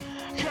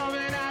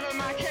coming out of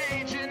my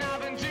cage and I've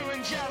been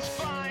doing just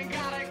fine.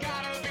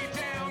 Gotta be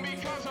down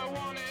because I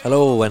want it.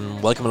 Hello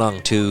and welcome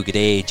along to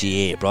G'day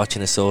GA, brought to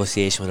you in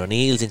association with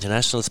O'Neill's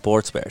International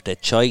Sportswear, the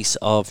choice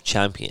of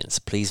champions.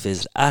 Please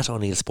visit at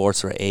O'Neill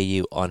Sportswear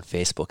AU on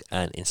Facebook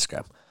and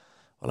Instagram.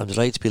 Well, I'm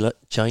delighted to be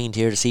joined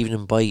here this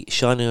evening by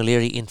Sean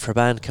O'Leary in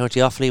Ferban,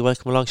 County Offaly.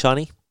 Welcome along,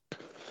 Shawnee.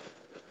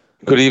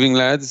 Good evening,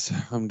 lads.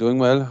 I'm doing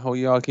well. How are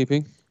you all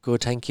keeping?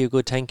 Good, thank you.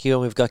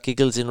 And we've got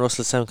Giggles in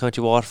Russellstown,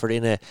 County Waterford,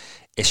 in a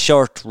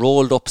shirt,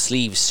 rolled up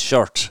sleeves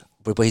shirt.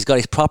 But he's got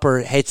his proper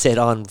headset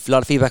on. A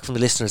lot of feedback from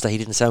the listeners that he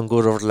didn't sound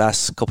good over the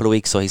last couple of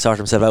weeks, so he sorted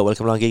himself out.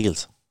 Welcome along,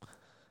 Giggles.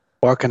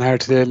 Working hard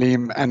today,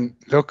 Liam. And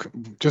look,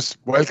 just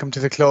welcome to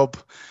the club.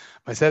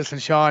 Myself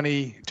and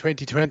Shawnee,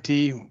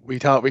 2020, we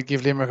thought we'd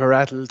give Limerick a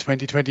rattle.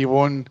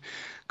 2021,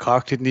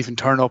 Cork didn't even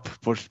turn up.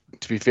 But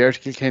to be fair to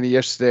Kilkenny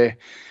yesterday,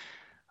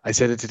 I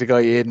said it to the guy,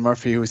 Aidan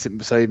Murphy, who was sitting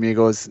beside me. He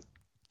goes,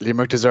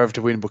 Limerick deserved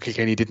to win, but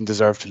Kilkenny didn't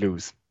deserve to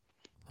lose.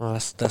 Oh,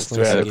 that's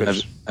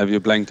nice. Have you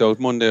blanked out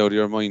Monday out of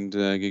your mind,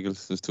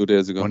 Giggles? It was 2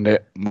 days ago.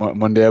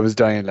 Monday I was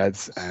dying,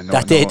 lads.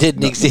 That day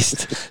didn't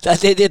exist.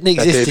 That day didn't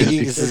exist in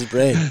Giggles'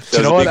 brain.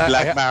 There's a big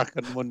black mark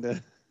on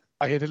Monday.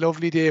 I had a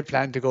lovely day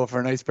planned to go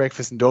for a nice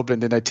breakfast in Dublin.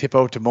 Then I'd tip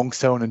out to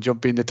Monkstown and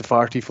jump in at the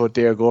 40-foot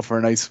there, go for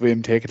a nice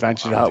swim, take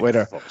advantage of the hot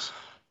weather.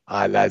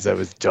 Lads, I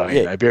was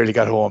dying. Yeah. I barely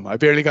got home.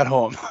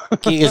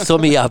 Giggles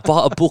told me I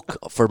bought a book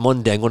for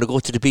Monday. I'm going to go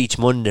to the beach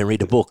Monday and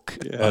read a book.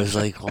 Yeah. I was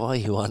like, what are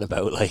you on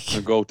about?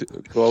 Like, go out to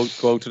the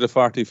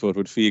 40-foot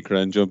with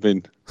Fikra and jump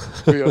in.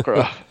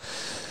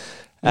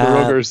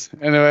 Ruggers.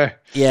 Anyway.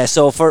 Yeah,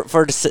 so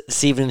for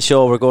this evening's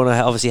show, we're going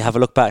to obviously have a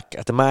look back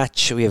at the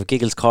match. We have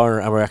Giggles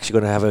Corner, and we're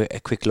actually going to have a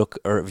quick look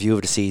or view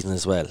of the season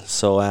as well.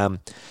 So,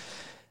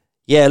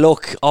 yeah,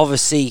 look,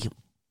 obviously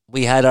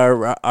we had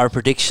our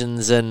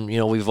predictions, and you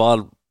know we've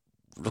all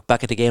looked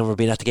back at the game. We've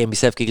been at the game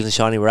myself, Giggles and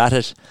Shawnee were at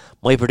it.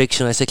 My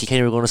prediction, I said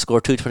Kilkenny were going to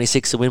score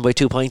 226 and win by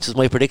 2 points was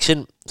my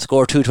prediction.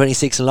 Score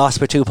 226 and lost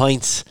by 2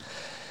 points.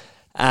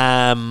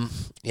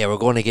 Yeah, we're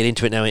going to get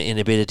into it now in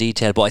a bit of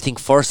detail, but I think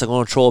first I'm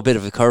going to throw a bit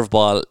of a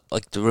curveball.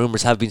 Like, the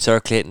rumours have been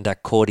circulating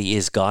that Cody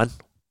is gone.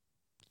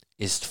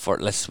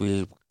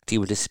 We'll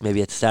deal with this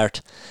maybe at the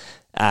start.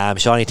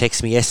 Shawnee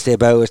texted me yesterday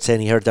about it, saying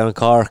he heard down in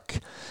Cork.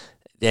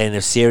 Then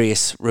there's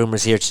serious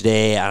rumours here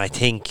today, and I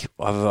think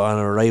on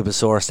a reliable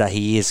source that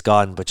he is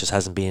gone, but just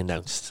hasn't been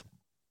announced.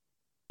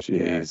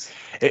 Jeez.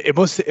 He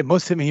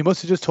must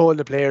have just told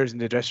the players in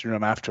the dressing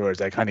room afterwards.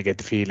 I kind of get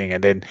the feeling,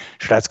 and then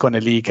that's going to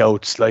leak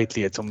out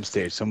slightly at some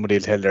stage. Somebody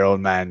will tell their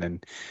old man,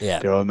 and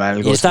their old man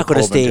will go it's not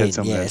going to stay in.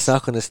 It's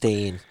not going to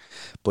stay in.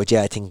 But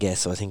yeah, I think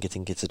it's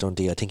a done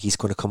deal. I think he's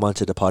going to come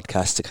onto the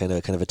podcast to kind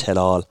of a tell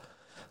all.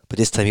 But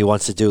this time he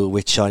wants to do it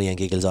with Shawnee and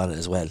Giggles on it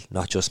as well,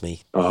 not just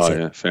me. Oh,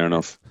 yeah, fair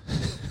enough.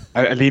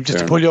 Liam, just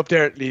to pull you up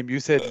there, Liam, you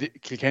said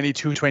Kilkenny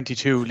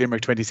 222,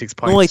 Limerick 26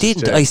 points. No, I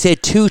didn't. I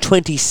said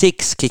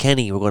 226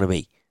 Kilkenny were going to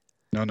be.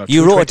 No,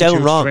 you wrote it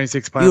down wrong.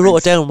 You wrote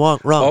it down wrong.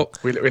 Oh,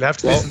 we'll have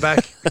to listen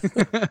back.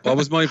 What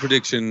was my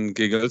prediction,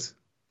 Giggles?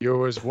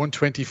 Yours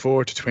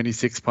 124 to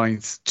 26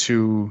 points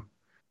to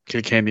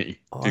Kilkenny.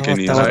 I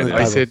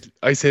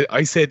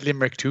said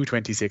Limerick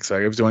 226.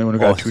 Sorry, I was the only one who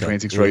got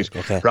 226 right.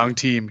 Okay. Wrong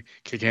team.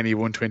 Kilkenny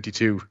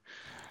 122.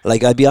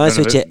 Like, I'll be honest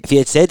with you, if you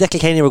had said that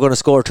Kilkenny were going to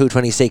score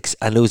 226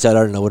 and lose that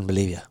Ireland, I wouldn't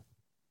believe you.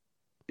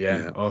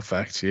 Yeah, all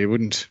facts. You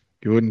wouldn't.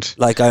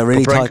 Like, I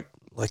really thought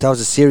that was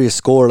a serious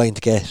score line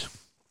to get.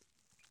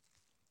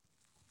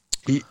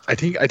 I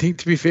think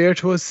to be fair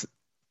to us,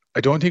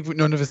 I don't think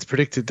none of us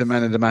predicted the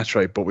man of the match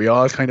right, but we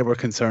all kind of were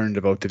concerned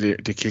about the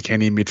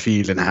Kilkenny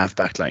midfield and half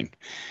back line.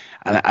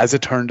 And as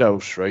it turned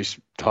out, right,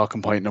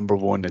 talking point number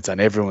one, it's on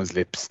everyone's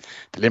lips.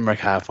 The Limerick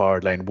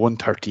half-forward line,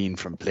 113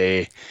 from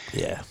play.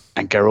 Yeah.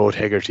 And Gearóid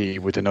Hegarty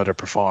with another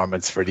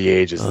performance for the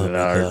ages in an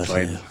Ireland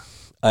final.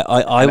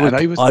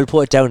 I'll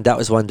put it down, that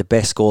was one of the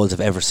best goals I've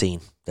ever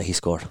seen that he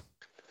scored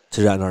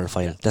to that Ireland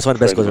final. That's one of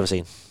the best goals I've ever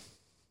seen.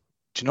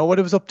 Do you know what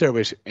it was up there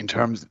with in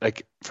terms,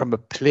 like, from a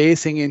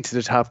placing into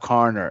the top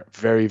corner,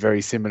 very,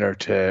 very similar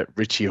to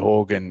Richie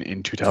Hogan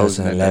in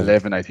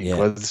 2011, I think it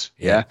was.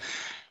 Yeah.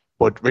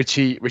 But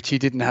Richie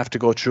didn't have to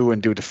go through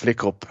and do the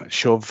flick up,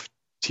 shove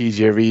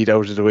TJ Reid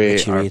out of the way,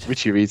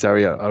 Richie Reid's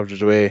area out of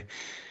the way,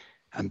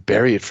 and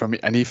bury it from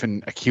an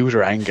even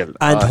acuter angle.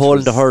 And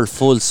holding the hurl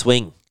full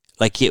swing.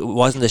 Like, it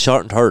wasn't a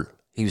shortened hurl.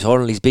 He was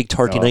holding his big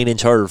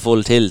 39-inch hurl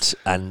full tilt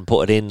and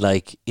put it in,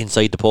 like,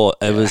 inside the post.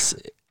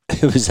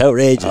 It was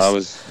outrageous. That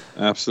was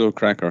absolute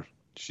cracker.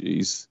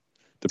 Jeez.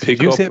 The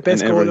pick you say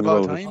best goal of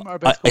all time?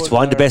 It's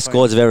one of the best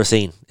goals I've ever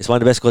seen. It's one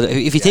of the best goals.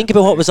 If you think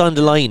about what was on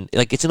the line,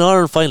 like, it's an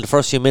Ireland final the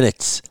first few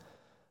minutes,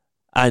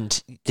 and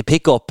to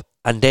pick up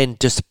and then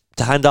just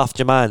to hand off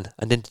your man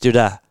and then to do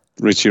that.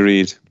 Richie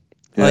Reid.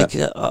 Yeah.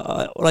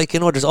 Like, you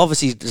know, there's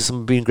obviously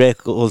some being great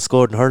goals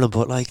scored in hurling,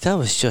 but like, that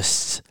was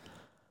just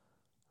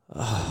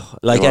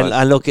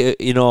and look,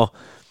 you know,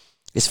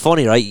 it's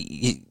funny, right?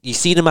 You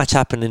see the match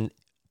happening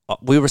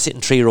we were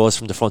sitting 3 rows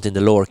from the front in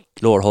the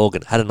lower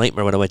Hogan. Had a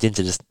nightmare when I went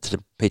into to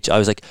the pitch. I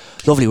was like,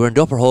 lovely, we're in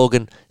the upper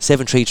Hogan,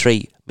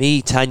 733.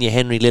 Me, Tanya,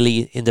 Henry,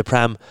 Lily in the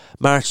pram,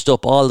 marched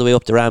up all the way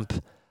up the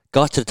ramp,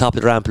 got to the top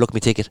of the ramp, looked at my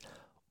ticket.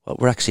 Well,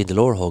 we're actually in the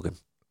lower Hogan.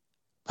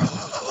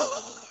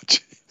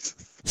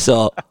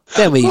 So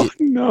then we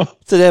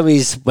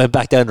just went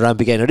back down the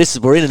ramp again. Now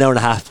we're in an hour and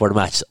a half for the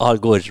match. All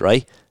good,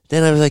 right?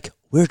 Then I was like,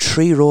 we're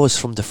 3 rows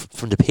from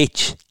the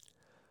pitch.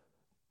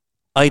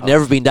 I'd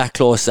never been that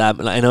close,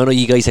 and I know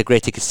you guys had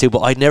great tickets too, but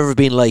I'd never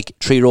been like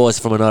 3 rows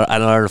from an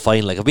Ireland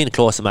final. Like, I've been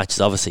close to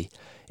matches, obviously.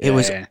 It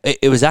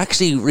was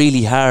actually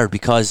really hard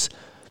because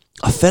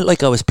I felt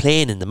like I was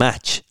playing in the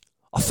match.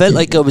 I felt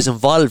like I was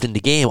involved in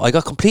the game. I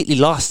got completely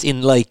lost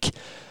in like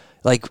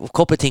a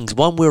couple of things.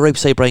 One, we were right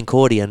beside Brian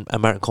Cody and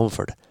Martin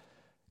Comfort,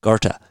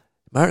 Gorta.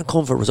 Martin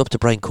Comfort was up to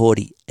Brian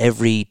Cody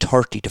every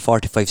 30 to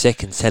 45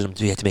 seconds, telling him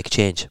we had to make a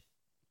change.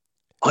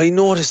 I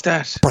noticed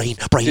that. Brian,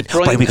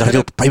 we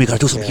gotta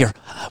do something here.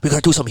 We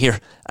gotta do something here.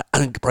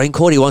 And Brian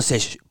Cody once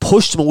says,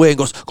 pushed him away and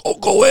goes,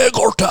 go away,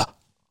 Gorta.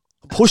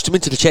 Pushed him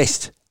into the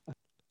chest.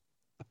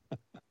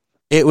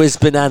 It was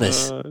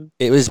bananas.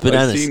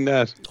 I've seen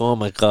that. Oh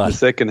my God. The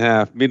second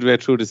half, midway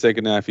through the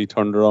second half, he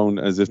turned around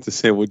as if to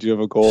say, would you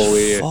ever go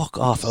away? Fuck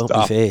off out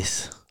my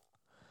face.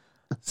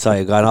 Sorry,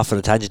 I got off on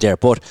a tangent there.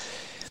 But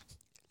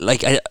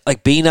like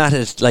being at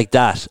it like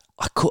that,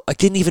 I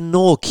didn't even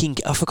know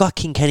I forgot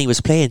King Kenny was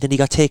playing. Then he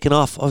got taken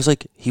off. I was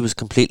like, he was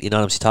completely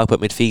anonymous. He talked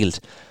about midfield.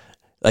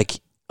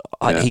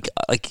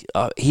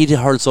 He did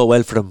hurl so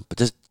well for them, but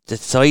the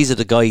size of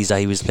the guys that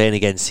he was playing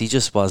against, he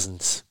just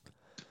wasn't.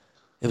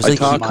 It was I like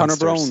thought Conor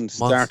Brown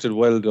started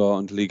well though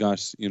until he got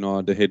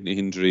the head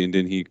injury, and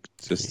then he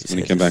just when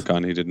he came back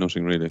on, he did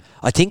nothing really.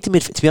 I think to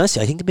be honest,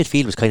 I think the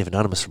midfield was kind of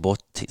anonymous for both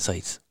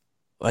sides.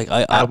 Like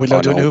Will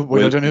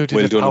O'Donoghue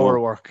did the power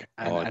work,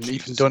 and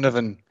even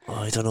Donovan.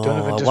 I don't know.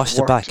 I watched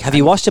it back. Have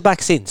you watched it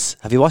back since?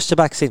 I've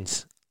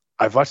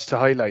watched the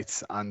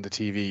highlights on the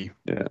TV,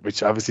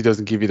 which obviously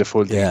doesn't give you the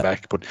full thing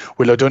back. But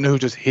Will O'Donoghue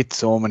just hit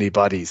so many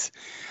bodies.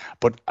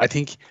 But I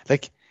think,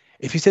 like,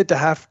 if you said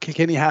the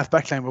Kilkenny half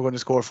back line were going to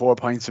score 4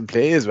 points in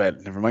play as well,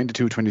 never mind the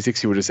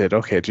 226, you would have said,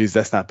 okay, geez,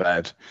 that's not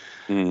bad.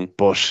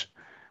 But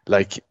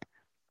like,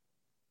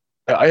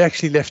 I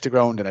actually left the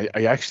ground and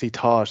I actually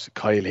thought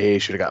Kyle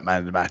Hayes should have got man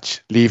of the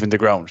match, leaving the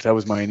ground. That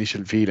was my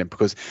initial feeling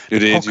because you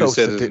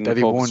said it that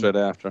he won straight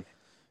after.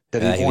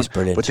 He was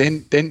brilliant.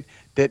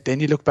 But then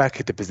you look back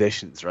at the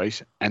possessions,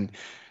 right? And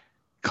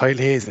Kyle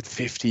Hayes had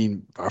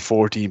 15 or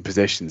 14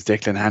 possessions.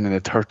 Declan Hannon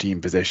had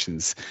 13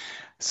 possessions.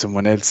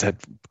 Someone else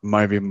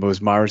maybe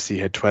was Morrissey,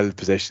 had 12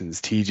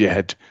 possessions. TJ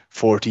had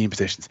 14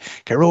 possessions.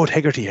 Gerard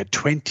Hegarty had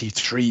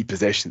 23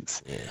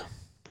 possessions. Yeah.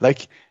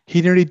 Like,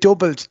 he nearly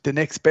doubled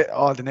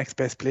all the next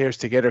best players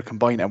together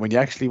combined. And when you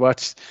actually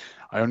watch,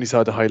 I only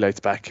saw the highlights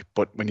back,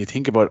 but when you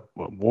think about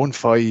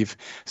 1-5,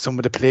 some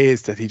of the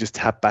plays that he just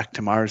tapped back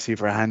to Morrissey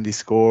for a handy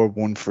score,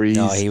 one freeze.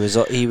 No, he was.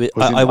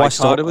 I watched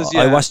the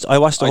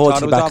whole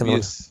thing back.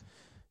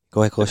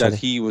 Go ahead, Coach. That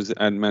he was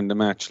and man the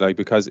match, like,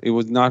 because it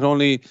was not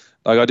only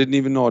like I didn't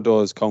even know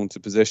those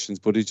counted possessions,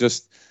 but it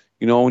just,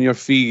 when you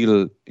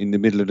feel in the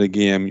middle of the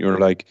game, you're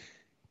like,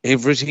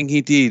 everything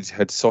he did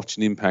had such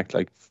an impact.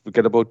 Like,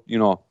 forget about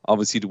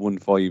obviously the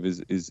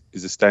 1-5 is a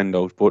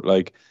standout, but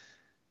like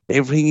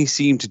everything he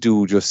seemed to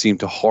do just seemed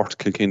to hurt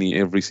Kilkenny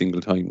every single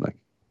time. Like,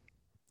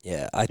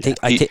 yeah, I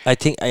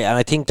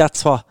think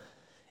that's what.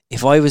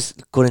 If I was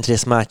going into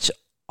this match,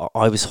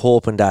 I was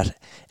hoping that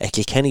a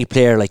Kilkenny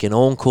player like an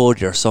Owen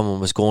Cody or someone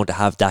was going to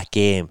have that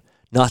game,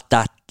 not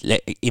that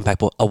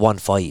impact, but a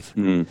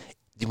 1-5.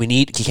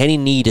 Kilkenny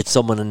needed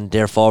someone in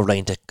their forward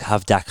line to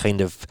have that kind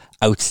of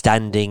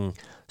outstanding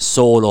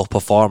solo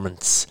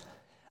performance.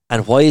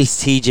 And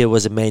whilst TJ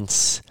was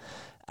immense,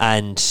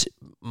 and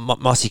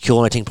Mossy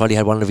Keoghan, I think, probably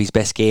had one of his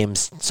best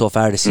games so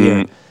far this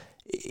year,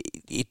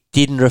 it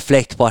didn't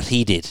reflect what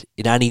he did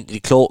in any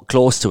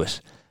close to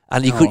it.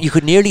 And you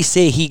could nearly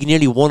say he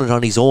nearly won it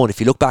on his own. If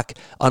you look back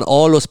on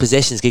all those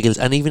possessions, Giggles,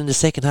 and even in the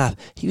second half,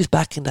 he was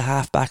back in the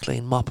half back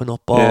line mopping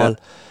up ball,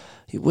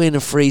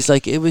 winning frees.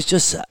 Like, it was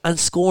just, and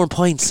scoring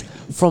points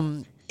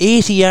from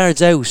 80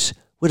 yards out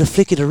with a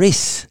flick of the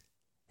wrist.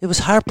 It was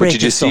heartbreaking. But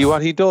did you see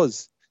what he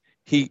does?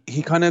 He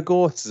kind of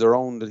goes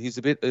around. He's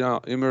a bit,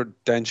 remember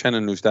Dan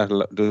Shannon who's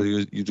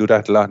you do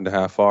that a lot in the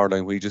half forward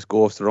line, where he just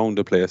goes around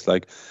the place,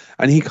 like,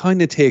 and he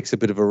kind of takes a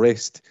bit of a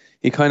rest.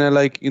 He kind of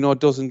like,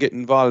 doesn't get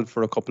involved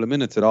for a couple of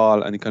minutes at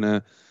all, and he kind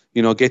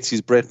of, gets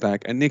his breath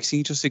back, and next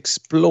he just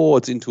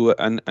explodes into it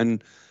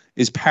and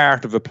is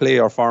part of a play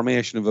or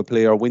formation of a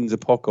player, wins a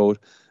puck out,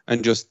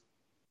 and just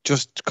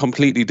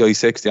completely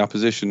dissects the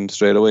opposition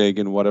straight away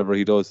again, whatever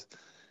he does.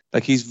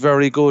 Like, he's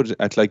very good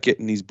at like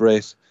getting his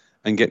breath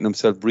and getting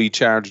himself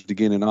recharged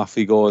again, and off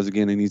he goes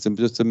again, and he's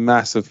just a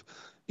massive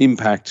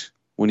impact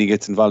when he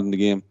gets involved in the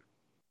game.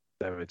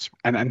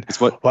 And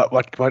it's what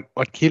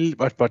kill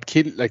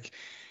like,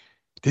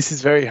 this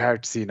is very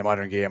hard to see in the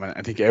modern game, and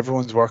I think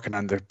everyone's working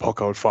on the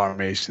puck out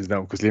formations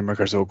now because Limerick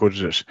are so good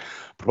at it.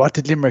 But what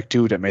did Limerick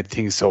do that made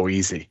things so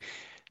easy?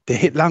 they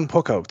hit long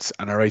puck outs,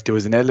 and all right, there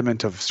was an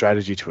element of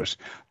strategy to it.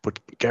 But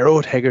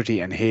Garrod,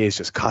 Hegarty, and Hayes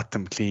just caught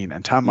them clean,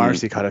 and Tom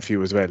Marcy caught a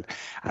few as well.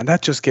 And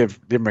that just gave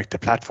Limerick the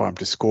platform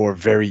to score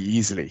very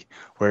easily.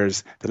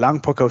 Whereas the long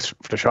puck outs,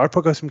 the short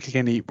puck outs from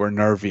Kilkenny were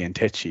nervy and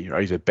tetchy,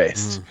 right, at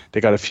best. They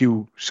got a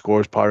few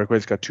scores. Pádraig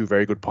Wells got 2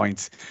 very good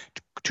points,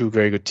 2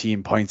 very good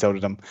team points out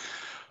of them.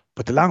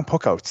 But the long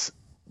puck outs,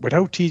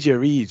 without TJ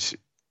Reid,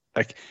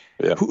 like,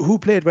 who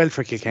played well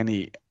for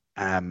Kilkenny?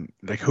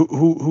 Like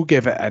who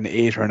gave it an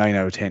 8 or 9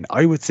 out of 10?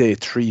 I would say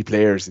 3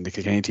 players in the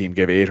Kilkenny team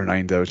gave 8 or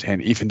 9 out of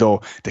 10, even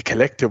though the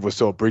collective was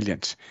so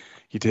brilliant.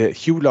 You did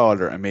Hugh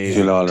Lawler,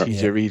 amazing.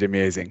 TJ Reid,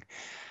 amazing.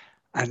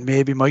 And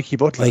maybe Mikey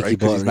Butler, right?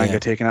 Because his man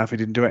got taken off, he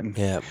didn't do it.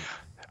 Yeah.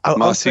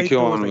 Massey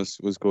Keown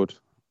was good.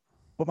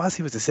 But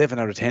Massey was a 7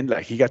 out of 10.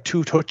 Like, he got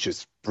 2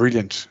 touches.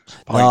 Brilliant.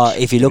 No,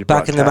 if you look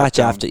back in the match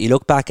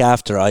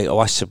after, I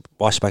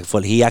watched back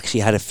full, he actually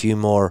had a few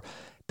more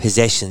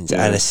possessions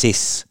and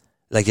assists.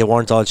 Like, they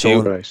weren't all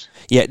shown. Right.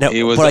 Yeah, no,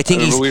 but I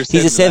think he's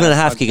a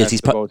 7.5 Giggles.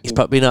 He's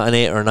probably not an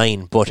 8 or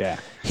 9, but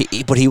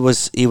he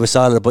was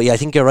solid. But yeah, I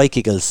think you're right,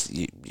 Giggles.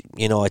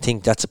 You know, I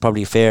think that's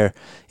probably fair.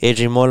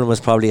 Adrian Mullen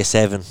was probably a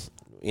 7,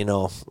 you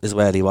know, as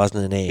well. He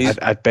wasn't an 8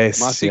 at best.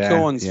 Massey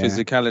Keown's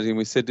physicality, and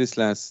we said this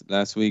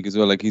last week as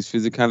well. Like, his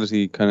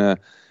physicality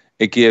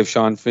it gave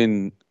Sean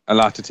Finn a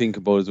lot to think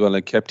about as well.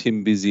 Like, kept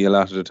him busy a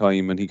lot of the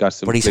time, and he got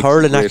some. But his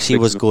hurling actually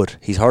was good.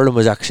 His hurling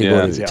was actually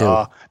good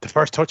too. The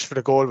first touch for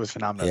the goal was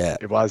phenomenal. Yeah,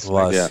 it was.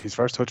 His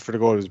first touch for the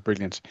goal was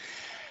brilliant.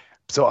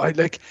 So I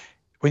like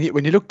when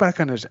you look back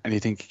on it and you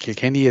think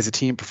Kilkenny as a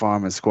team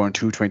performance, scoring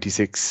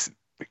 226,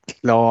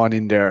 clawing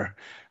in there,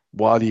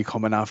 Wally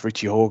coming off,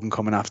 Richie Hogan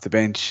coming off the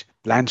bench.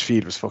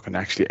 Blanchfield was fucking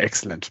actually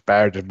excellent.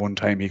 Barred at one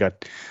time, he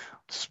got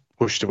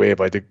pushed away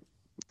by the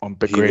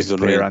greatest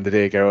player on the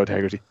day, Garrod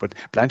Hegarty. But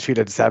Blanchfield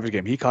had a savage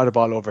game. He caught a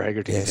ball over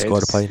Hegarty's head.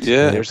 Scored a point.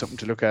 Yeah, there's something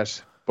to look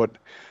at. But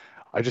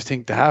I just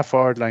think the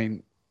half-forward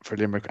line for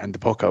Limerick and the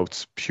puck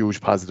outs,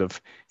 huge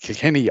positive.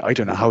 Kilkenny, I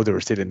don't know how they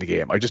were still in the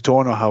game. I just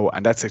don't know how,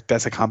 and that's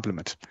a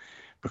compliment,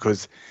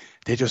 because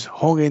they just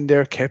hung in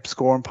there, kept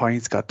scoring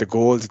points, got the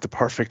goals at the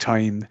perfect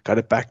time, got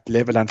it back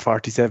level on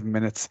 47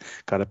 minutes,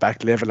 got it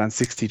back level on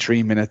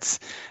 63 minutes.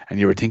 And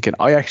you were thinking,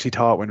 I actually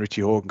thought when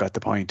Richie Hogan got the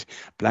point,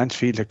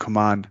 Blanchfield had come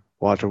on,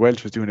 Walter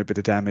Welch was doing a bit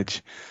of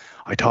damage.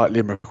 I thought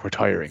Limerick were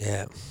tiring.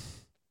 Yeah.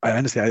 I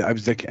honestly, I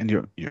was like,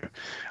 and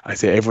I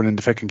say everyone in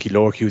the fucking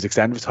Keylore Cusack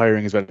stand was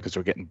tiring as well because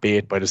they're getting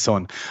bait by the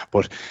sun.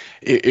 But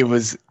it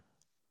was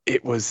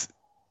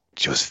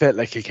just felt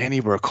like Kilkenny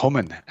were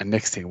coming, and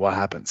next thing, what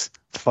happens?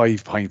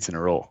 5 points in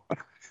a row,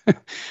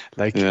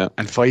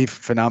 and 5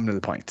 phenomenal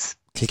points.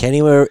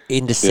 Kilkenny were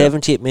in the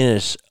 70th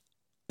minute.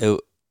 It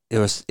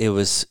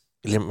was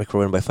Limerick were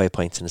winning by 5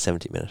 points in the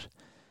 70th minute.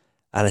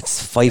 And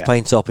it's 5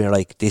 points up, and you're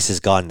like, this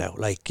is gone now.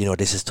 Like, you know,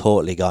 this is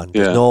totally gone.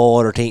 There's no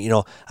other thing, you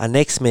know. And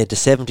next minute, the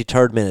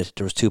 73rd minute,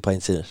 there was 2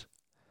 points in it.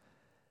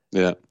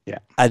 Yeah.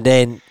 And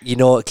then, you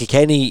know,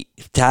 Kilkenny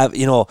to have,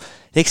 you know,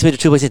 next minute,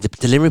 2 points in.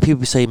 The Limerick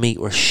people beside me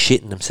were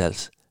shitting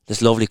themselves.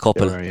 This lovely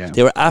couple.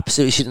 They were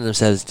absolutely shitting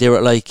themselves. They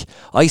were like,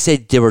 I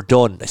said they were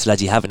done. I said,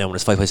 lads, you have it now when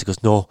it's 5 points. He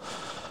goes, no,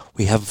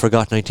 we haven't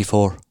forgot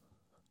 94.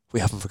 We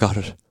haven't forgot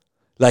it.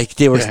 Like,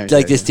 they were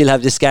they still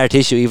have this scar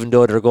tissue, even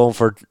though they're going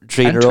for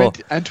 3 in a row.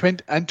 And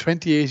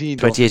 2018,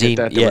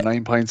 they were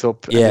 9 points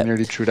up, and they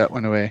nearly threw that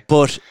one away.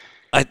 But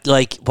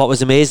what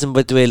was amazing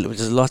with the way,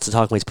 there's lots of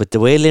talking about, but the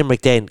way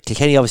Limerick then,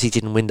 Kilkenny obviously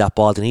didn't win that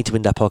ball. They need to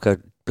win that puck out.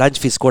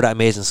 Blanchfield scored that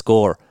amazing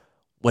score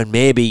when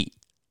maybe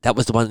that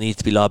was the one that needs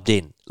to be lobbed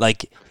in.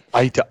 Like,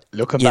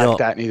 looking back,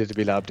 that needed to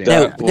be lobbed in.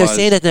 Now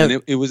saying that now,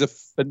 and it was a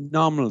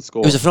phenomenal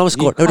score. It was a phenomenal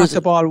score. He passed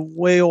the ball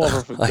way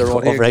over their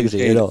own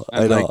Hegarty,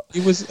 I know.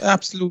 It was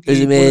absolutely it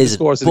was amazing. One of the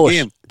scores of the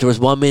game. There was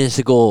 1 minute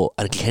to go,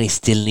 and Kilkenny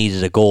still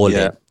needed a goal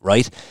then,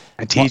 right?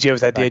 And TJ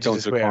was at the edge of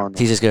the square.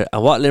 TJ's square.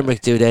 And what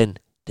Limerick do then,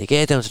 they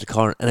get down to the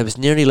corner, and it was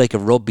nearly like a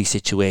rugby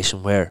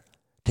situation where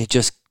they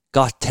just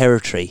got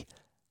territory.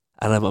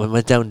 And I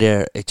went down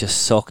there, it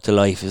just sucked to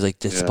life. It was like,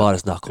 this ball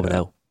is not coming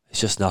out.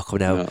 It's just not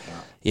coming out. Yeah.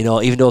 You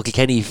know, even though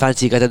Kilkenny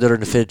fancy got down there in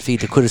the field,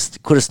 they could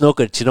have snuck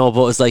it, you know,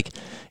 but it was like,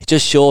 it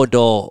just showed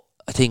though,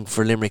 I think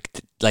for Limerick,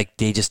 like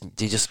they just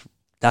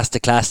that's the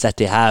class that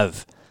they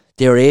have.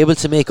 They were able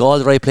to make all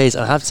the right plays.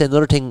 And I have to say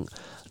another thing,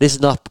 this is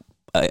not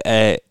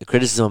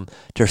criticism,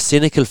 their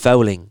cynical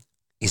fouling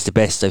is the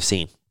best I've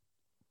seen.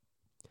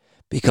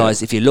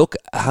 Because if you look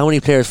how many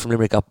players from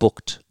Limerick got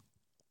booked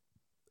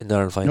in the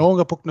Ireland final. No one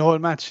got booked in the whole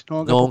match.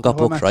 No one got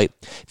booked, right?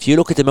 If you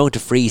look at the amount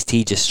of frees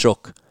TJ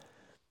struck,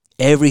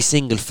 every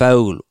single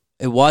foul,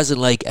 it wasn't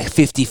like a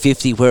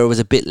 50-50 where it was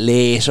a bit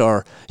late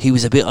or he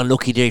was a bit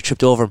unlucky there, he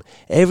tripped over him.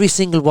 Every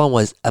single one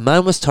was, a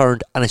man was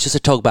turned and it's just a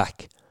tug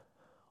back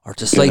or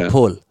it's a slight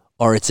pull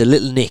or it's a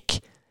little nick.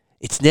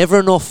 It's never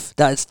enough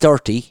that it's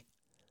dirty,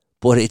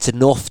 but it's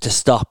enough to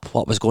stop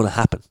what was going to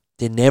happen.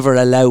 They never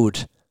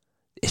allowed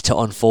it to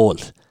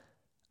unfold.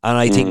 And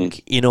I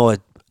think, you know,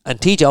 and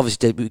TJ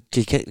obviously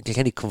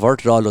Kilkenny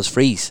converted all those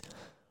frees,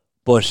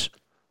 but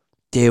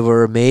they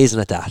were amazing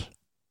at that.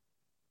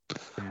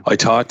 I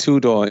thought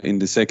too, though, in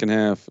the second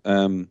half,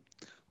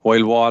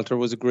 while Walter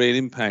was a great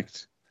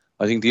impact,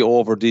 I think they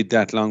overdid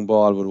that long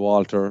ball with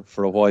Walter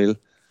for a while.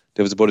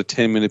 There was about a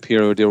 10-minute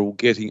period they were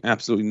getting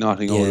absolutely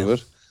nothing out of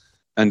it.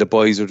 And the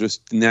boys were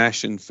just,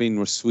 Nash and Finn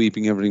were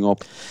sweeping everything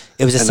up.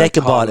 It was a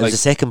second ball. It was a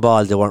second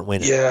ball they weren't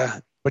winning. Yeah.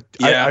 But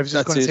I was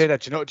just going to say that,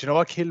 do you know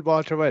what killed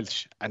Walter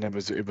Welch? And it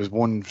was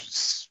one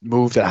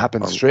move that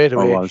happened straight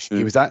away. Walsh,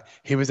 yeah.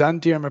 He was on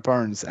Diarmaid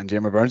Burns, and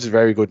Diarmaid Burns is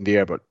very good in the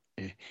air, but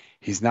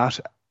he's not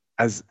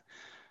as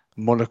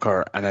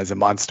Mulliker and as a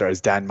monster as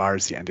Dan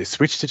Morrissey. And they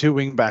switched to 2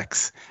 wing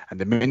backs,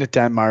 and the minute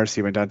Dan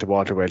Morrissey went on to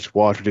Walter Welch,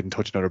 Walter didn't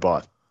touch another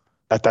ball.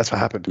 That's what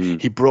happened.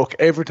 He broke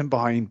everything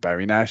behind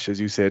Barry Nash, as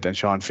you said, and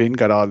Sean Finn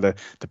got all the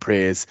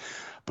praise.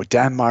 But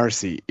Dan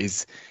Morrissey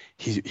is...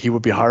 He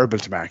would be horrible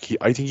to mark.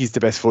 I think he's the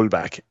best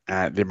fullback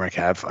Limerick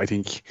have. I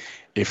think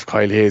if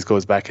Kyle Hayes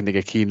goes back and they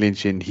get Keane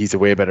Lynch in, he's a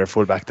way better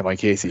fullback than Mike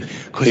Casey.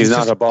 He's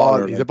not a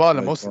baller. He's a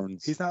baller muscle.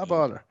 He's not a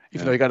baller.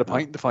 Even though he got a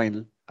point in the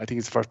final. I think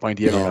it's the first point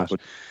he ever got.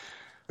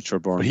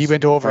 But he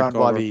went over on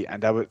Wally,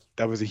 and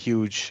that was a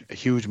huge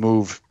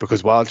move,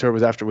 because Walter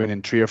was after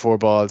winning 3 or 4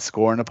 balls,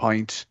 scoring a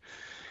point,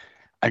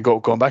 and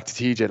going back to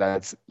TJ,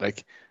 lads,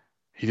 like,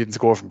 he didn't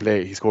score from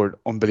play. He scored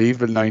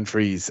unbelievable 9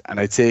 frees. And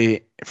I'd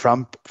say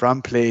from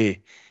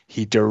play,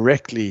 he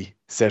directly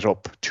set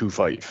up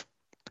 2-5.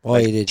 Oh,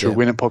 he did, through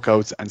winning puck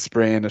outs and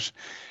spraying it.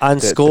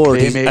 And scored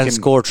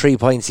 3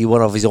 points. He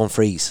won off his own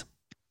frees.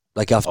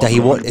 Like, after he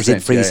won his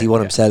frees, he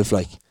won himself,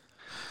 like.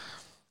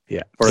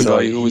 Yeah. For a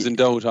guy who was in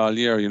doubt all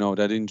year, you know,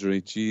 that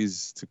injury,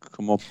 geez, to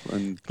come up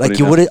and... Like,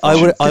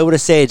 I would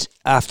have said,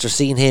 after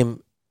seeing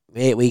him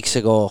 8 weeks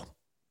ago,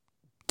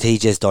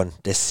 TJ's done.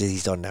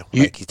 He's done now.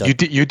 He's done.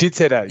 You did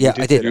say that. Yeah,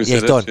 I did. Yeah,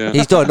 he's done. Yeah.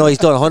 He's done. No, he's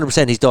done.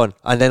 100%. He's done.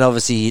 And then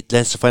obviously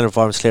Leinster final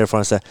performance, Clare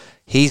France.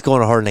 He's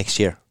going to hurl next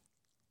year.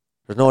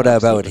 There's no doubt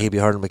about it. He'll be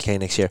hurling McCain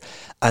next year.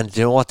 And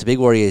you know what? The big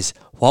worry is,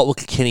 what will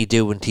Kilkenny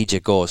do when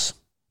TJ goes?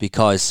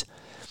 Because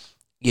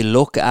you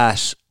look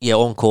at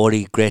Owen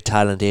Cody, great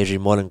talent.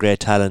 Adrian Mullen,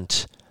 great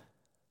talent.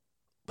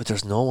 But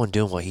there's no one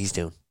doing what he's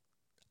doing,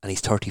 and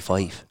he's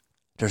 35.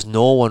 There's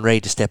no one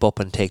ready to step up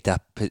and take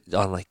that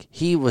on. Like,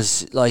 he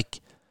was like.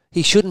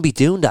 He shouldn't be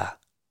doing that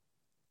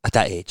at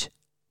that age.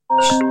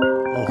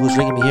 Oh, who's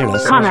ringing me here?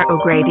 Conor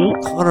O'Grady.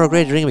 Conor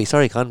O'Grady ringing me.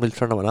 Sorry, Con, we'll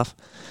turn that one off.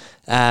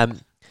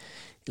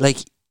 Like,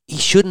 he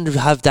shouldn't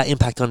have that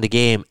impact on the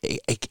game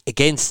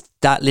against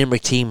that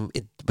Limerick team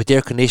with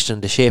their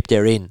condition, the shape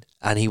they're in.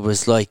 And he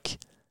was the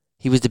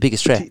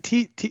biggest threat.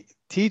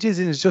 TJ's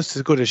in is just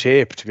as good a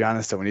shape, to be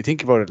honest. Though, when you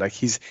think about it, like,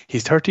 he's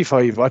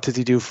 35. What does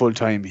he do full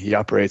time? He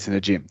operates in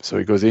a gym. So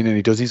he goes in and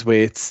he does his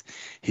weights.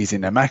 He's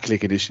in immaculate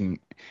condition.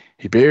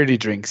 He barely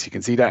drinks. You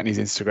can see that on his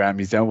Instagram.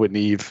 He's down with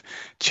Niamh,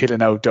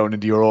 chilling out down in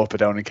the Europa,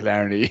 down in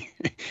Killarney.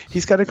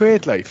 He's got a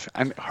great life,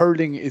 and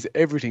hurling is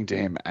everything to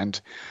him. And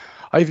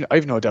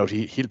I've no doubt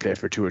he'll play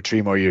for 2 or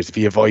 3 more years if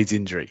he avoids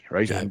injury,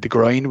 right? Yeah. And the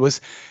groin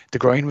was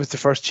the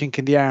first chink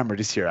in the armour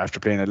this year after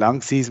playing a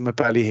long season with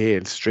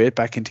Ballyhale, straight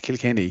back into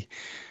Kilkenny.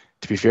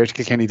 To be fair to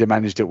Kilkenny, they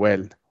managed it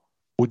well.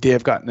 Would they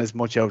have gotten as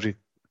much out of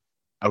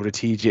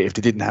TJ if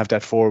they didn't have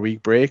that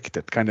 4-week break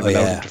that kind of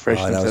allowed them to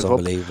freshen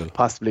themselves up?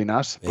 Possibly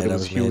not, but it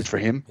was huge for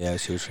him. Yeah, it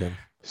was huge for him.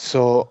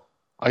 So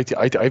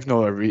I've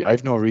no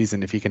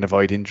reason if he can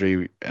avoid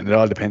injury, and it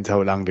all depends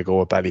how long they go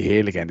with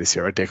Ballyhale again this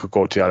year. They could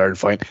go to the All-Ireland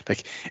final.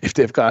 Like, if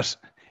they've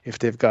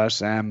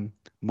got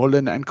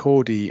Mullen and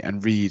Cody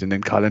and Reid and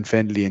then Colin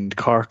Fennelly and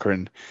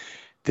Corcoran,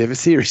 they have a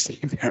serious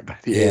team there.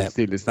 Ballyhale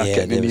still is not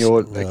getting any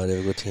old. No, they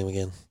have a good team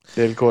again.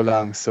 They'll go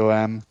along. So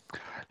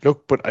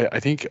look, but I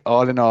think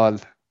all in all,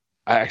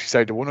 I actually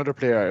started the one other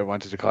player I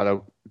wanted to call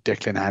out,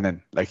 Declan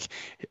Hannon. Like,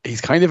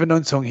 he's kind of an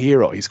unsung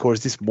hero. He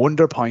scores this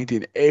wonder point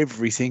in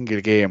every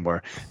single game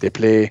where they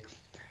play.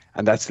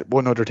 And that's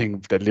one other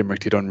thing that Limerick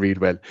did unreal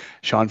well.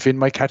 Sean Finn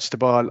might catch the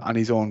ball on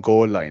his own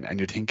goal line, and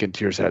you're thinking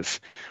to yourself,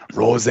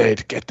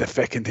 Rosehead, get the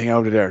feckin' thing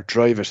out of there,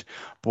 drive it.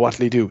 But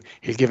what'll he do?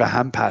 He'll give a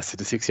hand pass to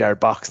the 6-yard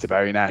box to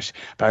Barry Nash.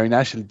 Barry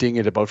Nash will ding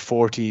it about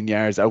 14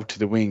 yards out to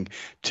the wing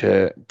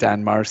to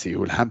Dan Morrissey, who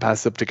will hand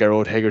pass up to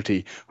Gerard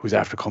Hegarty, who's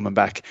after coming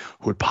back,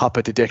 who will pop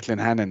it to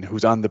Declan Hannon,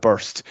 who's on the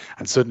burst,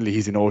 and suddenly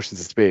he's in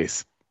oceans of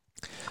space.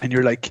 And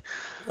you're like,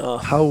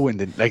 how in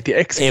the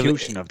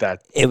execution of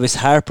that? It was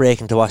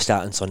heartbreaking to watch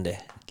that on Sunday.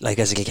 Like,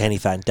 as a Kilkenny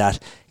fan, that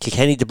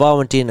Kilkenny, the ball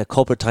went in a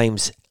couple of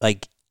times.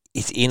 Like,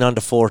 it's in on the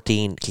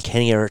 14.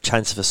 Kilkenny are a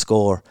chance of a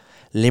score.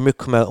 Limerick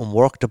come out and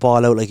work the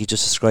ball out like you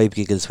just described,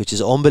 Giggles, which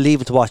is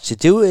unbelievable to watch. They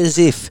do it as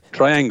if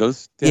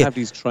triangles. They have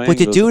these triangles,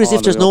 but they do it as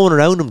if there's no one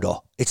around them.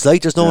 Though it's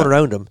like there's no one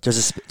around them.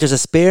 There's a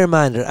spare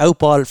man, an out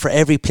ball for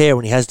every player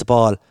when he has the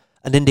ball,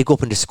 and then they go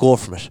up and they score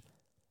from it.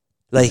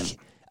 Like.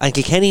 And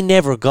Kilkenny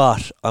never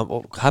got,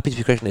 I'm happy to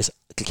be correcting this,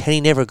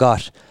 Kilkenny never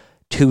got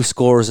 2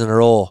 scores in a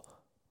row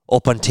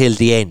up until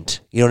the end.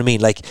 You know what I mean?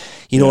 Like,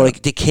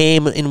 like they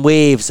came in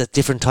waves at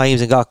different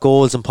times and got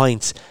goals and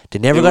points. They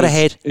never got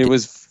ahead. It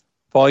was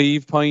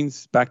 5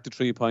 points, back to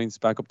 3 points,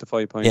 back up to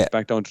 5 points,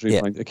 back down to 3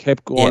 points. It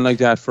kept going like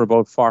that for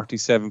about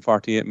 47,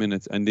 48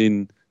 minutes, and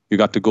then you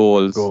got the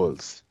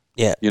goals.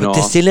 Yeah, but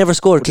they still never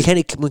scored.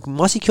 Kilkenny,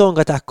 Mossy Keoghan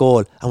got that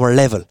goal, and we're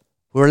level.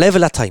 We were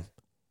level that time.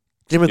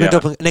 Limerick went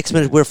up, and next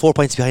minute we're 4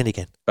 points behind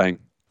again. Bang.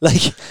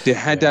 Like they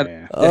had that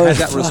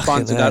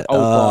response to that out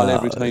ball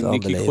every time.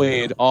 Nicky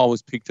Quaid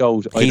always picked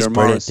out either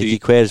Morrissey Nicky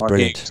Quaid is or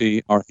brilliant.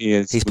 Higgsy or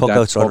Hayes. His puck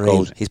outs are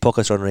unreal. His puck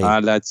outs are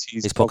unreal. Lads,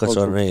 his puck outs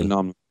are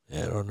phenomenal.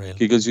 Yeah, unreal.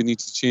 Because you need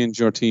to change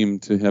your team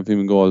to have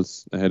him in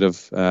goals ahead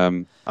of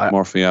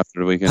Murphy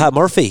after the weekend. Pat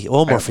Murphy.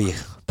 Oh, Murphy.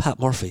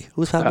 Pat Murphy.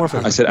 Who's Pat Murphy?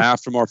 I said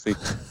after Murphy.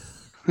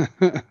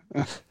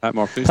 Pat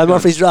Murphy. Pat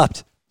Murphy's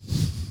dropped.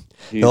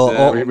 You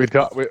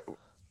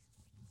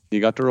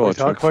got the road. We'll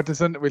talk about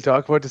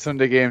the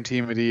Sunday game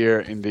team of the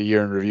year in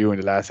review in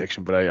the last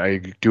section, but I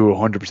do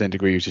 100%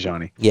 agree with you,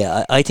 Johnny.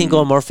 Yeah, I think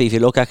Owen Murphy, if you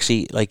look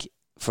actually, like,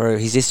 for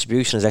his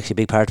distribution is actually a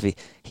big part of it.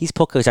 His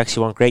puck outs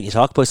actually weren't great. You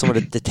talk about some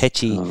of the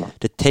tetchy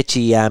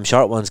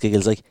short ones,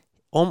 Giggles. Like,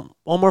 Owen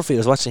Murphy, I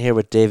was watching here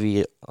with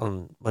Davey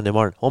on Monday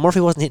morning. Owen Murphy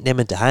wasn't hitting them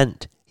into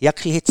hand. He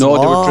actually hit some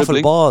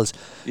awful balls.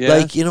 Yeah.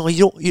 Like, you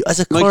as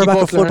a cornerback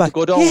or fullback, to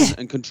go down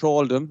and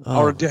control them,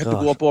 or they had to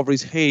go up over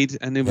his head,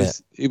 and it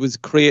was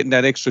creating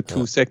that extra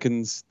 2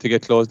 seconds to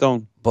get closed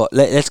down. But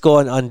let's go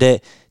on the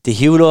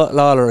Hugh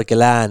Lawler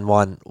Gillane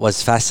one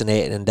was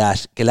fascinating in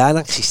that Gillane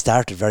actually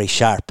started very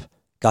sharp,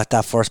 got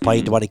that first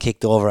point when he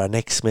kicked over, and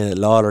next minute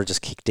Lawler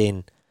just kicked in,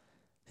 and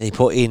he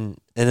put in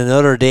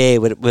another day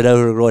without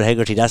a road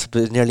Hegarty. That's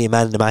nearly a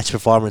man in the match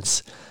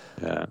performance.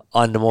 Yeah.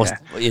 On the most,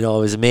 it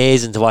was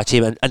amazing to watch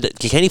him, and the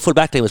Kilkenny full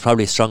back line was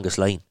probably his strongest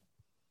line.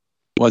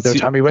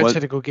 Tommy Welch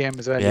had a good game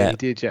as well. Yeah, he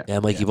did. Yeah,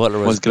 Mikey Butler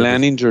was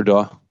Gillane injured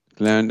though.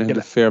 Gillane had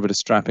a fair bit of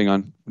strapping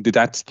on. Did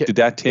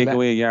that take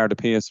away a yard of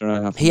pace or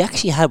anything? He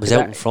actually was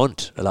out in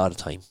front a lot of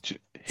the time. Do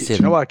you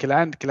know what?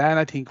 Gillane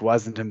I think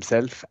wasn't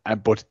himself,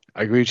 but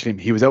I agree with him.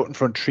 He was out in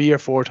front 3 or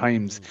 4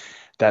 times.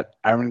 That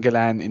Aaron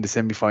Gillane in the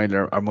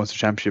semi-final or Munster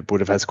Championship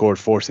would have had scored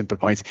 4 simple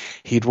points.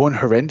 He'd won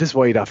horrendous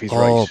wide off his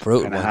right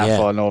and a half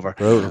falling over.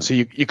 Brutal. So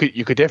you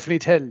could definitely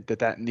tell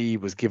that knee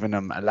was giving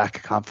him a lack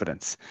of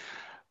confidence.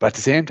 But at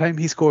the same time,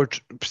 he scored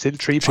still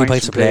 3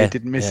 points to play.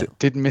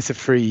 Didn't miss a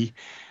free.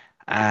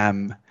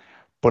 But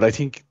I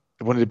think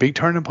one of the big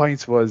turning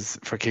points was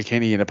for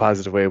Kilkenny in a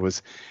positive way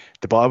was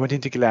the ball went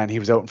into Gillane. He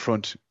was out in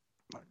front.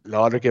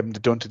 Lauder gave him the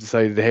dun to the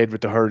side of the head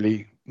with the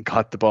hurley and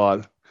caught the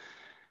ball.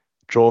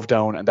 Drove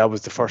down, and that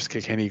was the first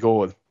Kilkenny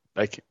goal.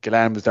 Like,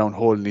 Gillane was down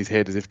holding his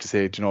head as if to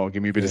say,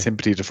 give me a bit of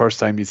sympathy. The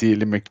first time you see a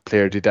Limerick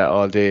player did that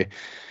all day,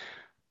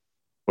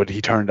 but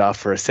he turned off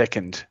for a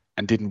second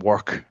and didn't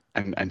work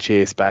and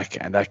chase back,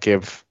 and that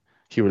gave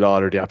Hugh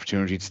Lawler the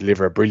opportunity to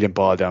deliver a brilliant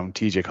ball down.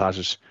 TJ caught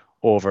it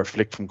over,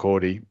 flick from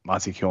Cody,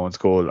 Mossy Keown's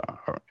goal.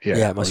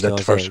 Was that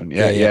the first one?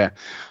 Yeah.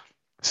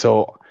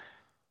 So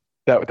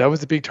that was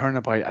the big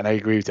turning point, and I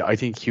agree with you. I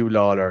think Hugh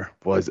Lawler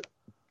was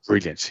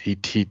brilliant. He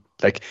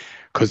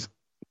because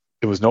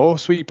there was no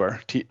sweeper.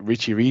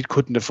 Richie Reid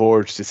couldn't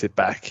afford to sit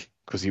back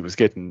because he was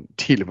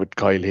dealing with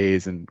Kyle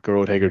Hayes and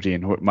Garrod Hegarty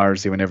and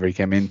Morrissey whenever he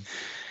came in.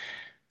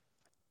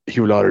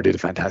 Hugh Lawler did a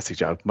fantastic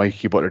job.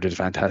 Mikey Butler did a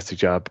fantastic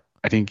job.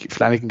 I think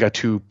Flanagan got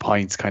 2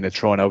 points kind of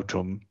thrown out to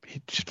him.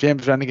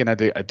 James Flanagan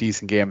had a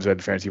decent game as well. In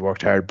fairness, he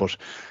worked hard, but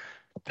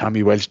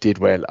Tommy Welch did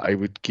well. I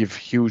would give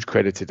huge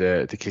credit to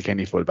the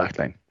Kilkenny full back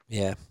line.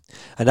 Yeah,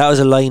 and that was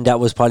a line that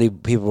was probably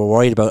people were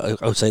worried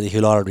about outside of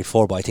Hugh Lawler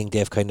before, but I think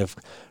they've kind of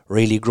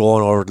really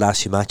grown over the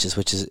last few matches,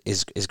 which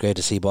is great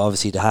to see. But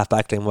obviously the half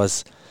back line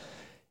it's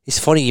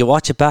funny, you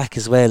watch it back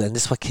as well, and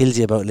this is what kills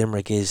you about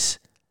Limerick is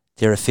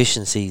their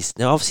efficiencies.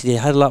 Now obviously they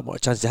had a lot more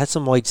chances, they had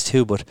some wides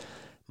too, but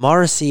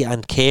Morrissey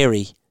and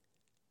Carey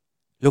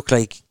looked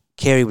like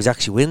Carey was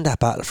actually winning that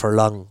battle for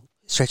long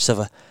stretches of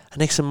it, and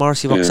next time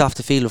Morrissey walks off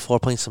the field with 4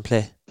 points in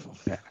play.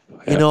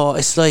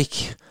 It's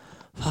like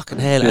fucking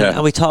hell.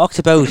 And we talked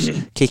about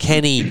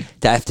Kilkenny,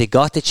 that if they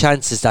got the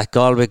chances that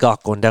Galway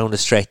got going down the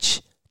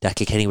stretch, that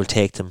Kilkenny will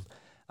take them.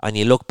 And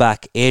you look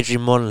back,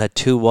 Adrian Mullen had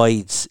 2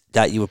 wides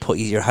that you would put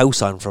your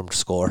house on from to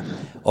score.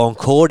 On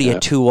Cody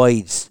had 2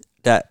 wides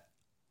that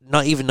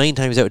not even 9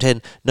 times out of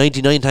 10,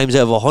 99 times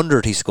out of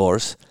 100 he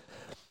scores.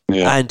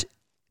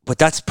 But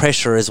that's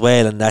pressure as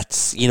well, and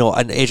that's,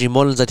 and Adrian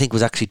Mullins I think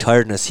was actually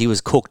tiredness. He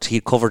was cooked,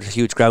 he covered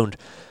huge ground.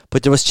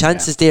 But there was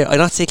chances there. I'm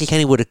not saying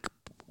Kilkenny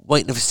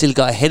mightn't have still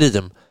got ahead of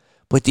them,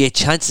 but they had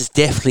chances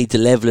definitely to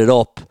level it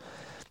up.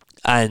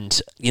 And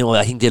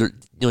I think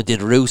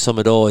they'd rue some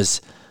of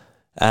those.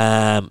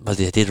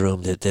 They did rue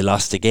them. They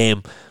lost the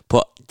game,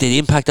 but the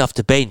impact off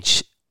the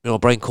bench.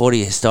 Brian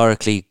Cody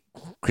historically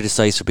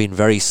criticised for being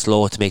very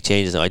slow to make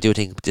changes. And I do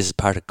think this is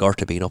part of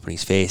Gorta being up in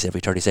his face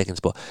every 30 seconds.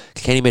 But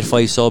Kilkenny made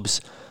 5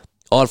 subs.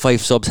 All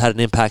 5 subs had an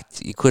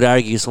impact. You could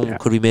argue some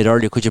could be made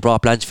earlier. Could you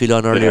brought Blanchfield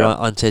on earlier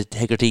onto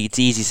Hegarty? It's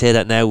easy to say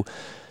that now.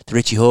 The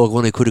Richie Hogue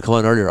one, who could have come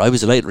on earlier. I was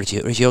delighted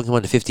Richie Hogue came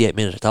on the 58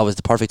 minute. That was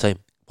the perfect time.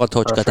 One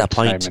touch, got that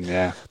point. Timing,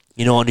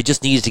 and he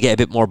just needed to get a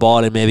bit more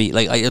ball in maybe.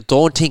 Like, I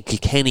don't think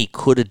Kilkenny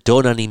could have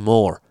done any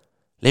more.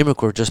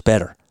 Limerick were just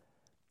better.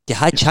 They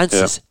had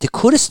chances. They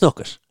could have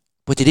snuck it,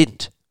 but they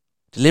didn't.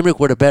 The Limerick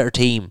were the better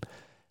team.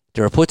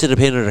 They were put to the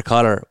pin of the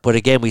collar, but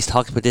again, we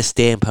talked about this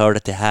staying power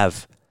that they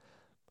have.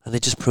 And they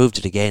just proved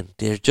it again.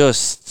 They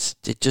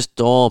just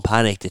don't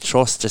panic. They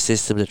trust the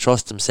system. They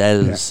trust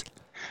themselves.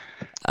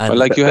 And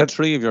Well, you had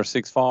 3 of your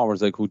 6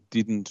 forwards who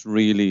didn't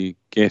really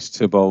get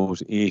to about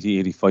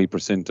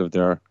 80-85% of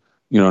their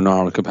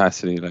normal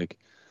capacity.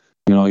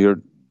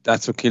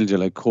 That's what killed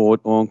you.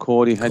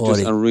 Cody had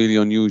just a really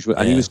unusual,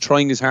 and he was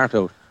trying his heart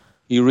out.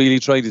 He really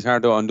tried his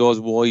heart out on those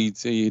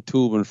wides. He had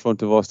 2 in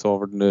front of us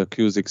over on the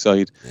Cusick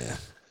side. Yeah.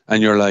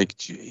 And you're like,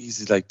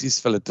 Jesus, this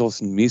fella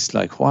doesn't miss.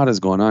 What is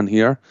going on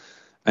here?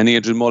 And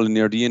Adrian Mullen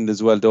near the end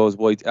as well, those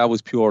whites, that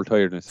was pure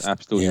tiredness.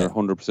 Absolutely, you're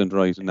 100%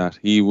 right in that.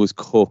 He was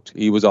cooked.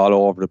 He was all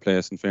over the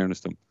place, in fairness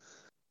to him.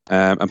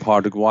 And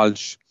Pádraig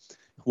Walsh,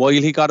 while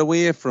he got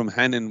away from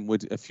Hannon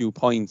with a few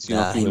points, he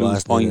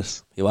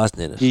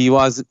wasn't in it. He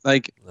was,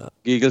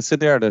 Giggle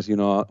said there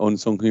that,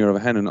 unsung hero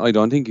of Hannon. I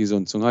don't think he's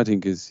unsung. I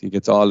think he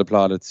gets all the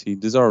plaudits he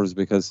deserves,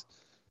 because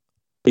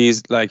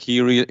he's a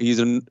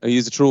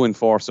true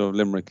enforcer of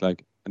Limerick,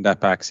 in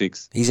that back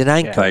six. He's an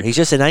anchor. He's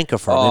just an anchor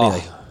for him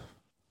anyway.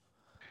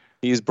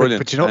 He's brilliant.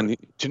 But do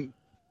you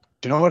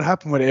know what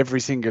happened with every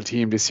single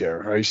team this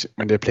year, right?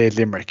 When they played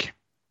Limerick,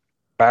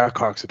 bar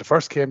Cork. So the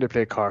first game they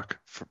played Cork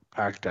for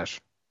Park, that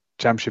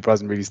championship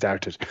wasn't really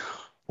started.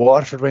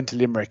 Waterford went to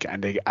Limerick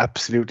and they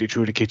absolutely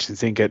threw the kitchen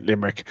sink at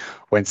Limerick.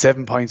 Went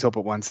 7 points up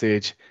at one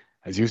stage.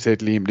 As you said,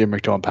 Liam,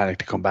 Limerick don't panic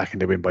to come back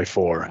and they win by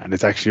 4. And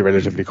it's actually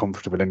relatively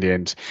comfortable in the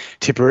end.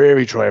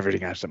 Tipperary throw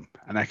everything at them.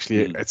 And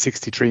actually at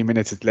 63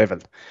 minutes it's level.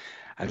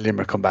 And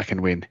Limerick come back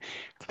and win.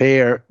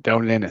 Clare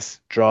down Lennis,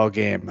 draw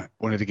game,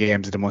 one of the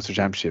games of the Munster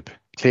Championship.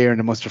 Clare in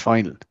the Munster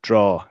final,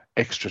 draw,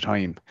 extra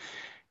time.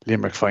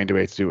 Limerick find a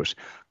way to do it.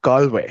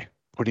 Galway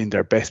put in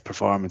their best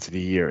performance of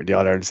the year in the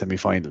All-Ireland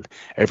semi-final.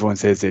 Everyone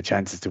says they had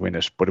chances to win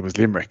it, but it was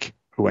Limerick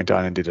who went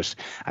on and did it.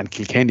 And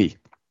Kilkenny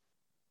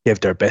gave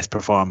their best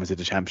performance of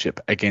the championship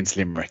against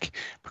Limerick,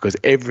 because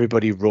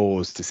everybody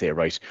rose to say,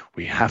 right,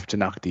 we have to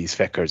knock these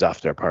feckers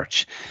off their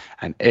perch.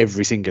 And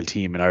every single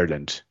team in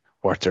Ireland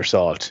worth their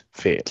salt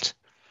failed.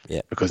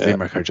 Yeah. Because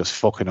Limerick are just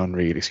fucking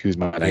unreal, excuse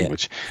my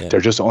language. Yeah. They're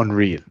just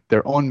unreal.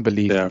 They're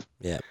unbelievable.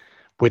 Yeah.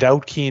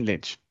 Without Cian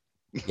Lynch.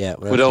 Yeah.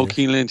 Without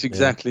Cian Lynch,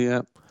 exactly,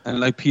 yeah.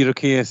 And Peter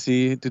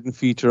Casey didn't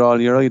feature all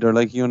year either.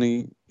 He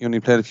only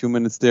played a few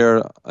minutes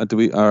there at the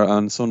week, or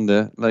on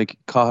Sunday.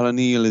 Cathal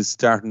O'Neill is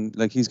starting,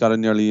 he's got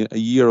nearly a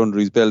year under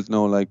his belt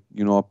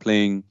now,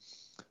 playing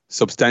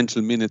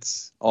substantial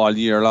minutes all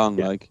year long.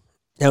 Yeah.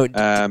 Now,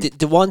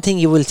 the one thing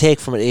you will take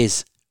from it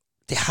is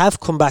they have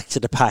come back to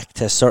the pack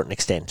to a certain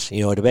extent.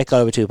 They bet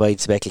Galway by 2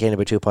 points, they bet Kilkenny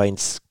by 2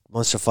 points,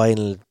 Munster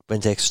final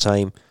went extra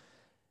time.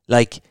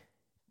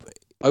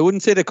 I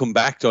wouldn't say they come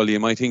back,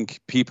 Liam. I think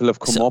people have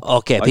come up.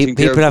 Okay,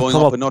 people have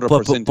come up,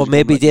 but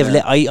maybe they've.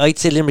 I'd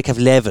say Limerick have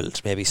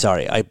levelled. Maybe,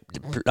 sorry, I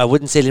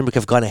wouldn't say Limerick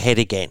have gone ahead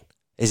again.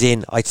 As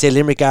in, I'd say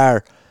Limerick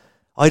are.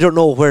 I don't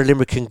know where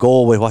Limerick can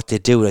go with what they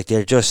do.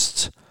 They're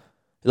just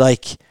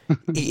That's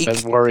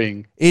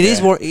worrying. It is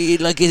worrying.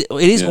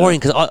 It is worrying,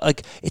 because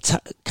it's.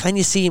 Can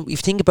you see? If you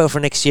think about for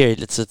next year,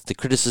 it's the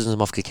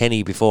criticism of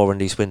Kilkenny before when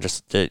these win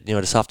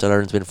the soft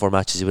All-Ireland's win 4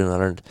 matches, you win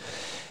All-Ireland.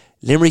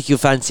 Limerick, you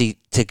fancy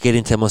to get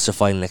into a Munster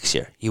final next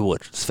year? You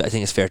would. I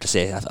think it's fair to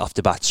say off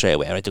the bat straight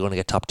away. Right, they're going to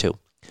get top 2.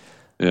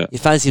 Yeah. You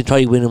fancy to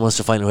try to win a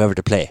Munster final, whoever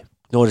to play.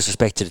 No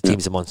disrespect to the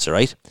teams of Munster,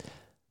 right?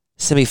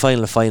 Semi-final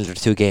and final are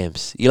 2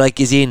 games.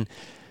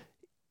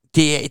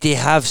 They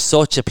have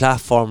such a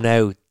platform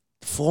now.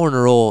 4 in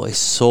a row is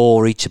so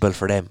reachable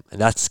for them,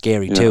 and that's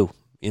scary too.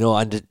 Do you know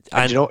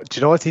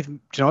what's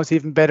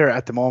even better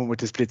at the moment with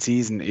the split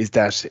season is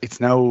that it's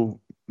now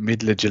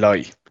middle of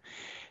July.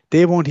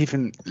 They won't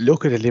even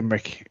look at a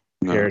Limerick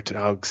pair to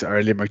Hogs or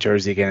a Limerick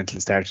jersey again until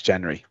the start of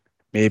January.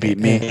 Maybe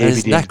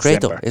Isn't that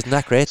great though? Isn't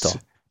that great though?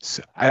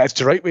 So, it's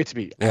the right way to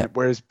be. Yeah.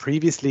 Whereas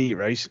previously,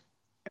 right,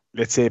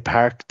 let's say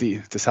Park,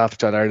 the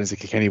soft All-Ireland is a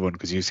Kilkenny one,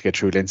 because you used to get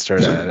through Leinster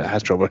and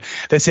Hasbro. But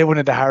let's say one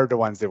of the harder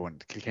ones they won,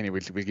 Kilkenny, we'll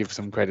give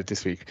some credit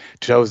this week,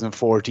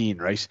 2014,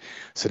 right?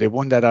 So they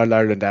won that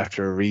All-Ireland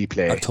after a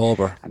replay.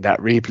 October. And that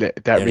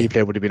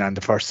replay would have been on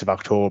the 1st of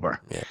October.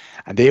 Yeah.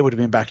 And they would have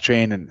been back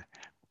training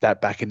that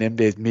back in them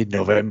days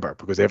mid-November,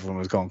 because everyone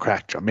was going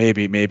cracked, or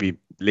maybe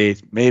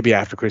late, maybe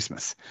after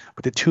Christmas.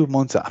 But they 2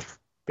 months off,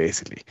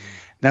 basically.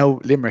 Now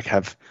Limerick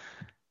have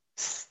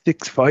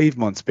 5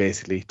 months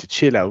basically to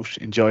chill out,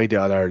 enjoy the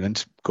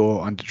All-Ireland, go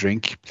on the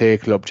drink, play a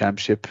club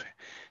championship.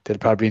 They'll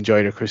probably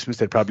enjoy their Christmas.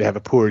 They'll probably have a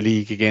poor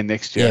league again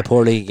next year. Yeah,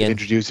 poor league again. They'll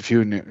introduce a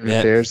few new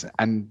players.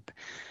 And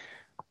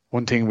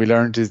one thing we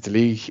learned is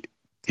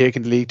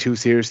taking the league too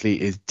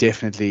seriously is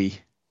definitely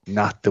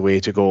not the way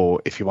to go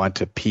if you want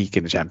to peak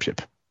in the championship.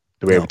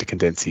 The way with the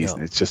condensed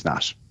season, it's just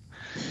not.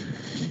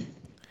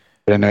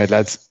 But anyway,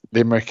 lads,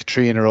 Limerick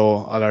 3 in a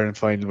row, All-Ireland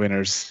final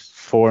winners,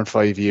 4 and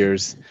 5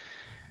 years.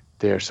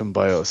 They're some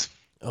bios.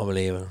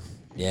 Unbelievable.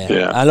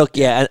 Yeah.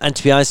 And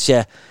to be honest,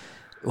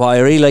 what I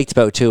really liked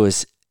about it too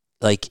is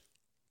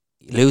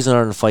losing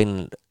Ireland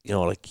final,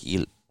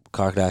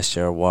 Cork last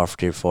year or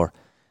Waterford year before.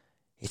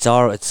 It's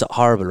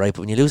horrible, right? But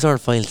when you lose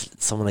Ireland final,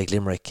 someone like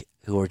Limerick,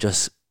 who are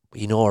just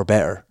are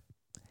better,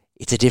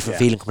 it's a different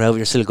feeling coming out.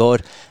 You're still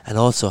good, and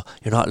also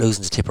you're not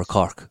losing to Tipper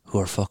Cork, who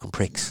are fucking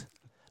pricks.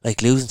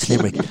 Losing to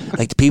Limerick,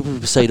 the people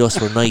beside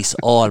us were nice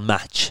all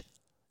match.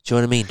 Do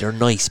you know what I mean? They're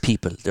nice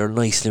people. They're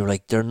nice.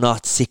 Like, they're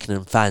not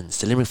sickening fans.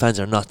 The Limerick fans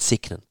are not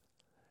sickening.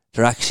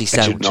 They're actually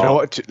sound. Do you know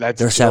what, lads,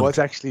 They're do you know sound. what's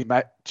actually do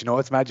you know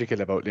what's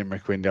magical about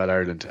Limerick winning the All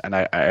Ireland? And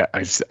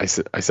I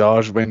saw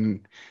it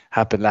when it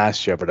happened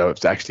last year, but I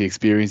was actually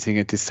experiencing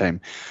it this time.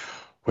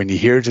 When you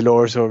hear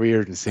Dolores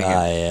O'Riordan singing,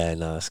 Yeah,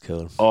 no, it's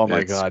cool. oh my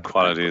It's God,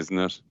 quality, isn't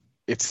it?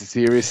 it's a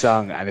serious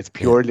song, and it's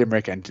pure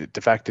Limerick. And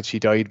the fact that she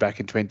died back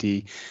in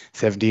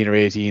 2017 or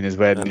 18 as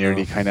well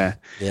nearly kind of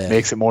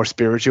makes it more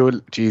spiritual.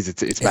 Jeez,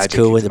 it's magic.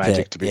 Cool it's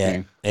magic to be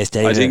playing. It's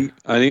I think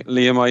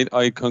Liam,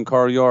 I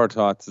concur your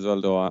thoughts as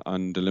well, though,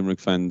 on the Limerick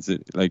fans.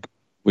 Like,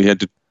 we had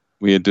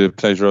the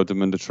pleasure of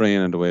them on the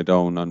train on the way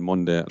down on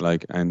Monday,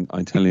 like, and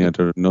I'm telling you,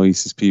 they're the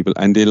nicest people,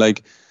 and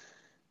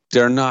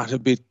they're not a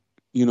bit,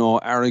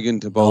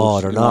 arrogant about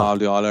all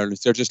the All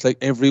Irelands. They're just like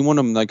every one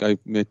of them. Like, I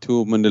met two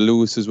of them in the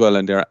Lewis as well,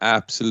 and they're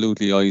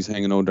absolutely eyes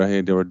hanging out their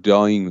head. They were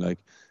dying, like,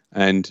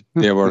 and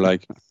they were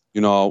like,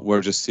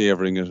 we're just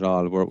savouring it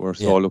all. We're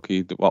so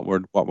lucky that what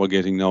we're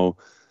getting now,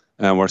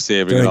 and we're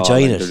savouring it all. They're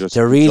enjoying it.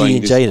 They're really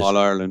enjoying it. All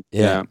Ireland,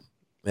 yeah.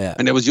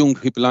 And there was young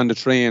people on the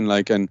train,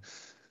 like, and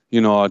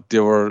they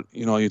were,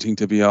 you think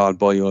to be all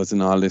boys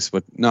and all this,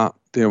 but no,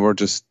 they were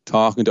just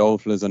talking to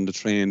outlaws on the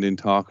train, then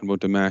talking about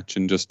the match,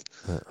 and just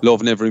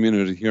loving every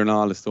minute, hearing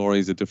all the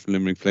stories of different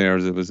Limerick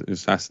players. It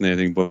was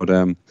fascinating. But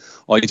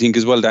I think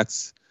as well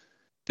that's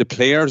the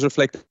players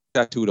reflect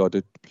that too, though.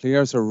 The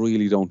players are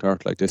really down to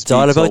earth. Like, this. It's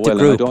all about the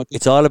group.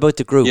 It's all about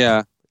the group.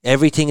 Yeah.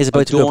 Everything is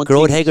about the group.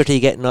 Gerard Hegarty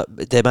getting up,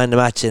 the man of the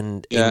match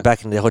in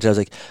back in the hotel, I was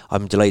like,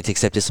 I'm delighted to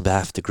accept this on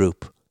behalf of the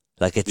group.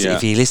 Like, it's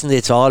if you listen to it,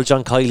 it's all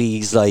John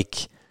Kiley's,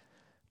 like,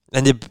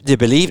 and they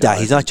believe that.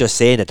 He's not just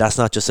saying it. That's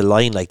not just a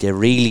line. Like, they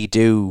really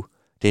do.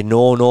 They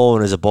know no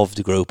one is above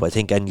the group, I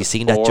think, and you've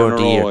seen that during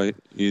the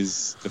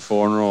year. The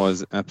 4 in a row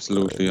is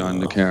absolutely on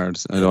the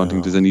cards. I don't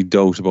think there's any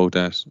doubt about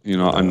that.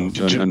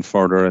 And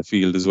further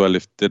afield as well.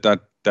 If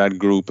that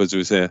group, as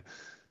we say,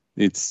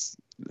 it's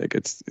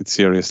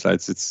serious,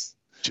 lads. It's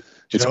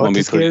going to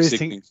be pretty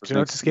sickening. Do you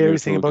know what the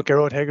scariest thing about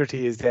Gerard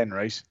Hegarty is then,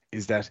 right?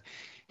 Is that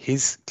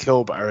his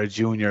club are a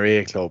Junior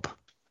A club.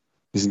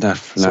 Isn't that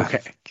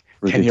flat?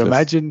 So can you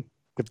imagine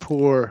the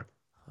poor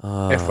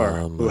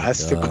effer who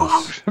has to go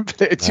out and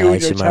play a junior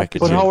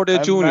championship? But how are they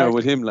junior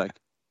with him? Like,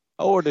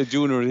 how are they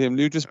junior with him?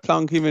 You just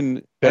plonk him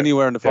in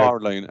anywhere in the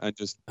forward line and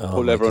just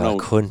pull everyone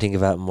out. I couldn't think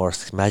of that more.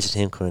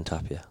 Imagine him coming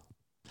top you.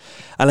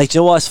 And, like, do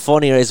you know what's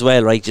funnier as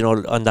well, right?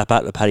 On that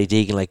battle with Paddy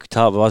Deegan, like, we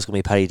thought it was going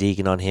to be Paddy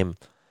Deegan on him.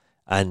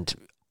 And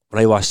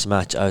when I watched the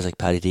match, I was like,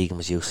 Paddy Deegan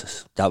was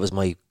useless. That was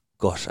my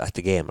gut at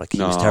the game. Like,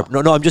 he was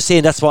terrible. No, I'm just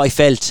saying that's what I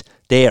felt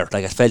there.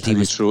 Like, I felt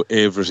he threw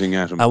everything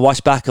at him. I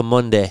watched back on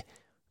Monday.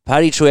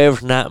 Paddy threw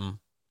everything at him.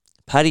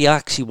 Paddy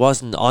actually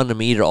wasn't on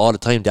him either all the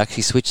time. They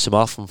actually switched him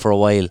off him for a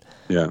while.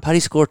 Yeah. Paddy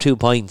scored 2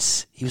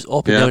 points. He was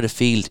up and down the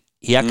field.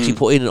 He actually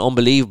put in an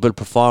unbelievable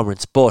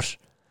performance. But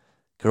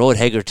Gerard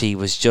Hegarty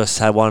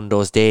had one of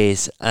those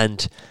days.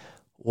 And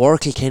were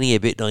Kilkenny a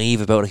bit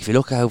naive about it? Like, if you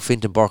look at how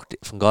Fintan Burke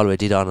from Galway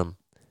did on him,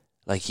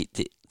 like,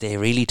 they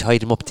really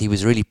tied him up. He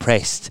was really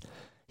pressed.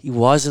 He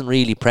wasn't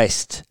really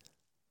pressed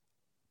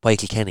by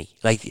Kilkenny.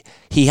 Like,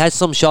 he had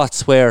some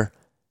shots where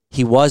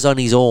he was on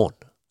his own,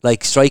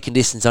 like striking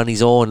distance on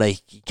his own.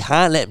 Like, you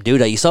can't let him do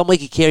that. You saw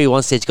Mikey Carey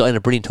one stage got in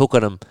a brilliant hook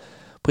on him,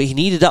 but he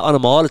needed that on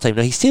him all the time.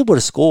 Now, he still would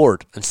have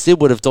scored and still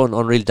would have done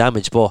unreal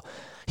damage, but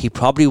he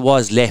probably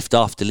was left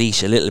off the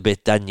leash a little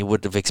bit than you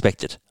would have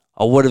expected.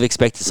 I would have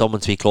expected someone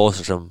to be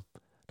closer to him.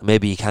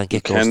 Maybe you can't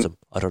get close to him.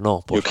 I don't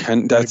know. But you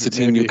can. That's the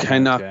thing. You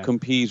cannot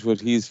compete with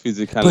his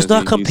physicality. But it's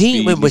not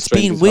competing with him. It's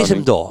being with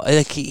him, though.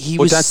 Like, he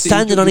was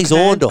standing on his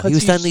own, though. He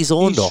was standing on his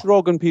own, though. He's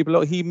shrugging people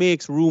out. He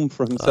makes room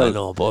for himself. I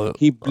know, but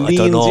he I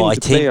don't know. I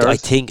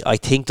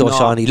think, though,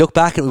 Sean. You look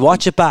back and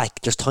watch it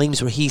back. There's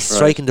times where he's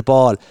striking the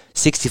ball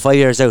 65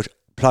 yards out,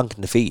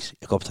 plonking the feet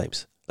a couple of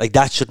times. Like,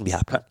 that shouldn't be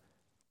happening.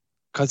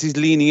 Because he's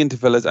leaning into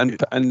fellas, and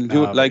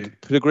like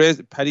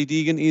Paddy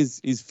Deegan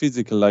is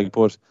physical, like,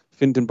 but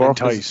Fintan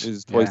Burke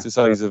is twice the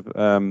size of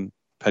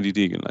Paddy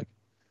Deegan. Like,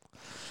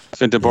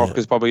 Fintan Burke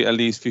is probably at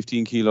least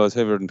 15 kilos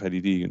heavier than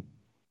Paddy Deegan.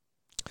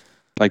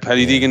 Like,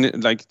 Paddy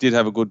Deegan, like, did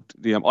have a good.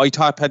 I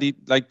thought Paddy,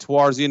 like,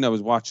 towards the end, I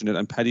was watching it,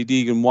 and Paddy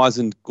Deegan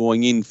wasn't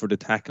going in for the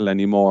tackle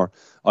anymore.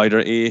 Either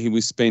A, he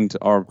was spent,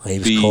 or B,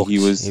 he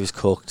was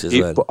cooked as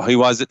well.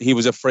 He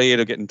was afraid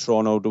of getting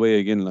thrown out of the way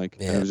again. Like,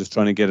 and he was just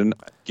trying to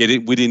get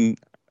it within,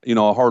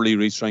 a hurley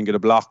reach, try and get a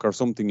block or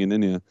something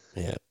in.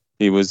 Yeah.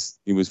 He was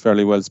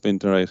fairly well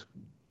spent, all right.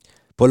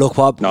 But look,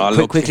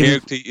 quickly,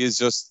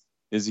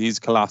 he's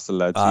colossal,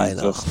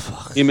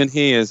 lads. Him and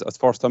Hayes, it's the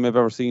first time I've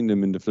ever seen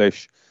him in the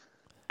flesh.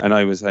 And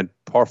I had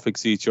perfect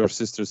seats, your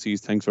sister's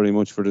seats. Thanks very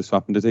much for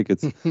swapping the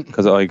tickets,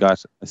 because I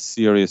got a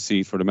serious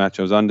seat for the match.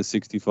 I was on the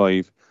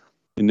 65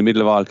 in the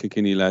middle of all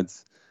Kilkenny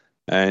lads,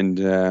 and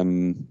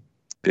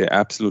they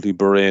absolutely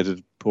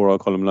berated poor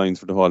old Colm Lyons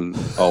for the whole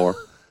hour.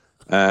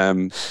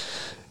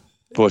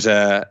 But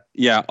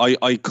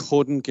I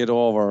couldn't get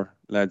over,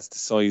 lads, the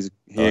size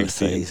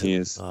he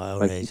is.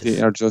 Like,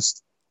 they are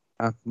just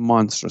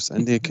monstrous,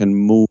 and they can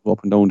move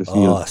up and down the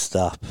field. Oh,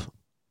 stop.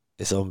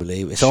 It's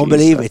unbelievable. It's Jeez,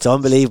 unbelievable. It's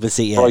unbelievable.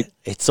 See, yeah, right.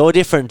 it's so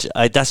different.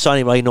 That's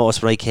something I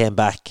noticed when I came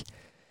back.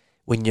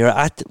 When you're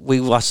we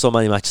watched so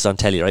many matches on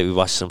telly, right? We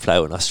watched some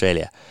out in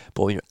Australia,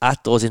 but when you're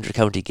at those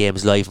inter-county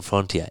games live in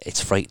front of you,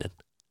 it's frightening.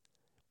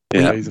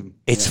 Yeah.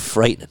 It's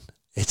frightening.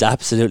 It's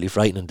absolutely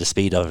frightening, the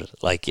speed of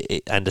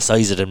it, and the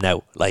size of them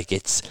now. Like,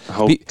 it's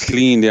How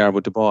clean they are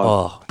with the ball.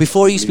 Oh,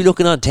 before you used to be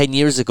looking on 10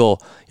 years ago,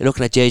 you're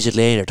looking at JJ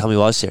Lane or Tommy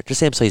Walsh here. They're the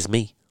same size as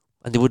me,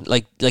 and they wouldn't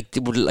they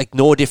would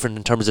no different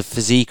in terms of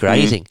physique or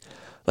anything.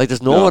 Like,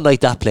 there's no one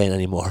like that playing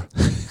anymore.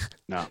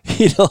 No.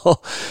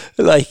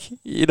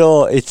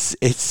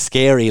 It's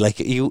scary. Like,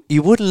 you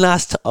wouldn't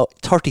last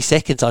 30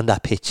 seconds on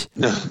that pitch.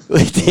 No.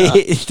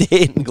 It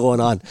ain't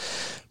going on.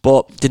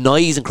 But the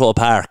noise in Croke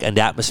Park and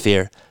the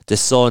atmosphere, the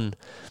sun,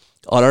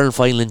 All-Ireland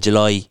final in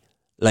July,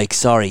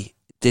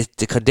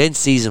 the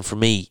condensed season for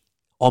me,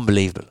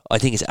 unbelievable. I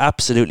think it's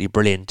absolutely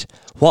brilliant.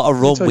 What a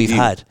run we've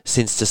had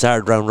since the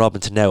start of round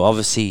robin to now.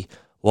 Obviously,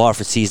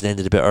 Waterford season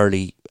ended a bit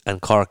early and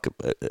Cork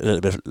a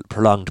little bit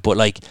prolonged, but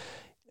like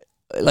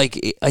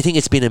I think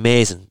it's been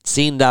amazing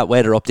seeing that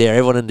weather up there,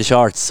 everyone in the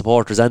shorts,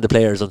 supporters and the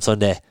players on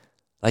Sunday.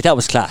 Like, that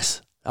was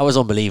class. That was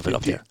unbelievable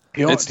up there.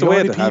 It's the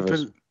way to have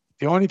it.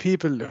 The only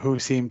people who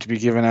seem to be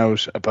giving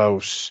out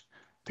about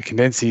the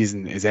condensed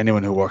season is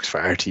anyone who works for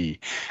RTE.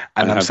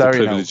 And I'm have sorry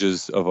the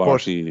privileges of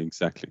RTE,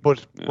 exactly.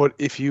 But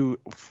if you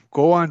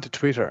go on to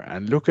Twitter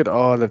and look at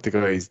all of the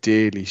guys,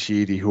 Daly,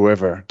 Sheedy,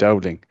 whoever,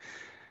 Dowling,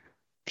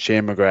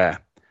 Shane McGrath,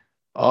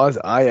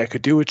 I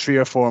could do it 3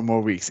 or 4 more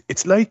weeks.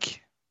 It's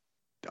like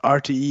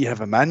RTE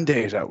have a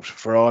mandate out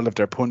for all of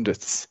their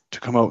pundits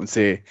to come out and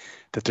say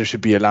that there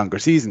should be a longer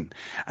season.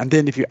 And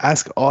then if you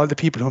ask all the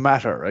people who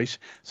matter, right?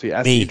 So you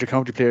ask the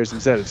inter-county players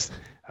themselves,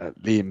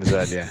 Liam as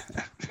well, yeah.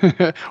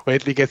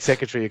 Wait till he gets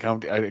secretary of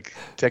county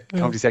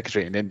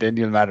secretary, and then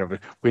you'll matter.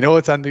 But we know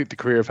it's on the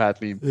career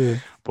path, Liam. Yeah.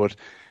 But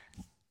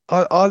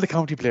all the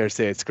county players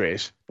say it's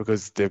great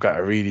because they've got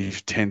a really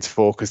tense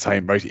focus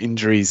time, right?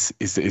 Injuries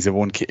is the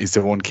one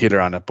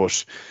killer on it,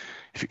 but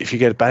if you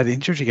get bad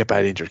injured, you get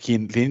bad injured.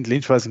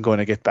 Lynch wasn't going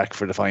to get back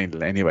for the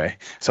final anyway.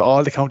 So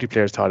all the county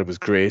players thought it was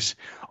great.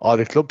 All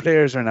the club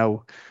players are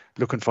now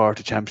looking forward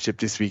to championship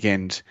this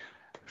weekend.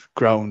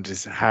 Ground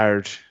is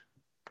hard,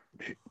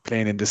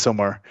 playing in the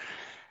summer.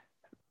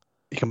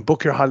 You can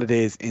book your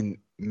holidays in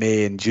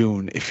May and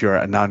June if you're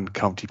a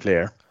non-county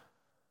player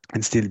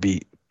and still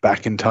be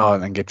back in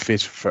town and get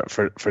fit for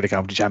the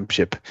county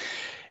championship.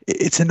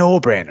 It's a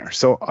no-brainer.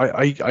 So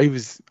I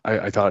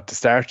thought at the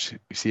start,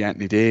 you see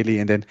Anthony Daly,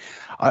 and then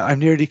I'm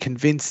nearly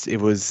convinced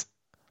it was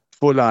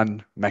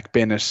full-on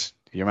McBennett,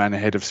 your man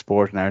ahead of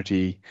sport and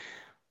RTE,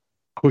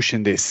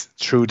 pushing this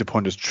through the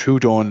pundits, through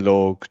Don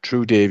Logue,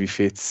 through Davy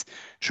Fitz,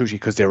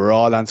 because they were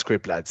all on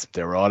script, lads.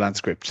 They were all on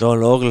script.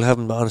 Don Logue will have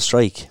him on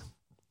strike.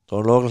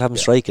 Don Logue will have him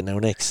striking now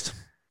next.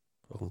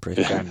 We'll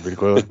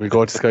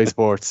go to Sky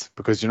Sports,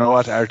 because you know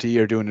what,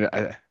 RTE are doing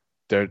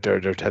their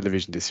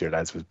television this year,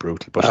 lads, was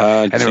brutal. But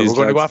anyway, we're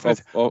going to go off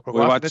it. We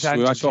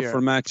watch Up for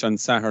a Match on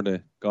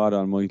Saturday. God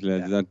almighty,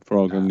 lads, that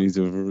program needs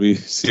a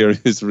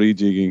serious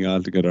rejigging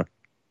altogether.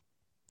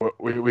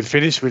 We'll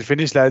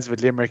finish, lads,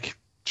 with Limerick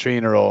 3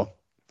 in a row,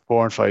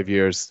 4 and 5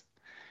 years,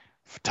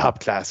 top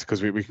class,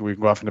 because we can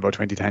go off in about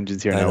 20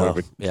 tangents here now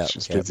with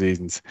split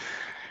seasons.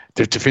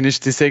 To finish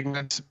this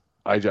segment,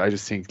 I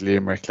just think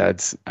Limerick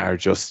lads are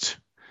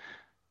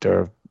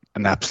they're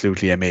an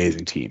absolutely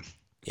amazing team.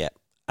 Yeah.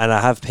 And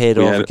I have paid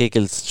over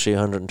giggles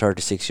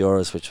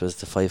 €336, which was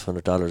the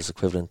 $500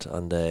 equivalent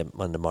on the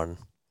Monday morning.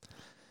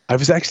 I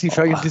was actually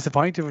very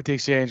disappointed with the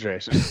exchange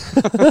rate.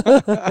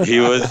 He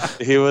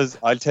was.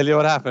 I'll tell you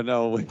what happened.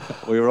 No,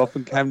 we were up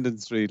in Camden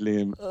Street,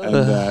 Liam,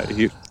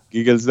 and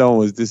giggles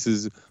knows this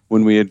is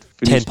when we had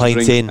finished 10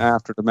 pints in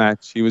after the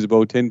match. He was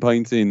about 10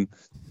 pints in.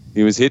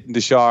 He was hitting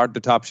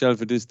the top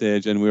shelf at this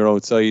stage, and we were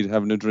outside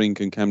having a drink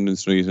in Camden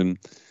Street, and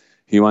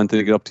he wanted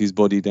to get up to his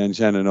buddy Dan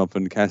Shannon up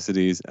in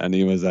Cassidy's, and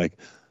he was like,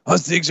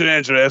 "What's the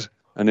exchange rate?"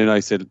 And then I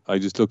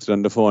just looked it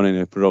on the phone and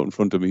I put it out in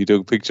front of me. He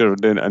took a picture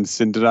of it and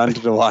sent it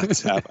onto the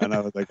WhatsApp, and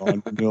I was like,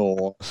 "Oh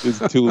no, it's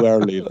too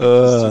early.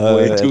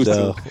 Way too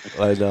soon."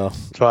 I know.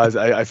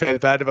 I felt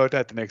bad about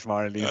that the next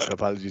morning, Liam, so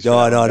apologies.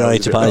 No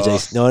need to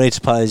apologise. No need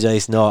to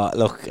apologise. No,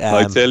 look.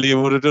 I tell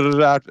you, would have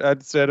done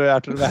it straight away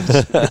after the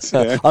match.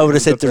 I would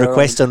have sent the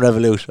request on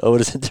Revolut. I would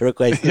have sent the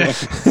request.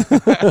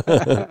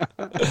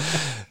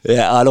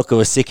 Yeah, look, it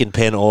was sick and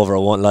pain over. I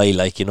won't lie,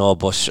 but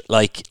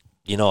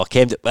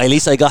at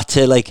least I got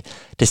to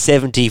the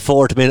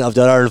 74th minute of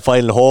the Ireland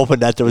final, hoping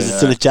that there was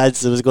still a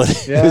chance it was going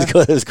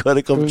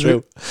to come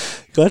through.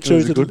 Got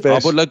through.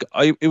 But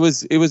it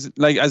was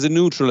like, as a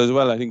neutral as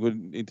well, I think we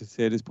need to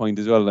say this point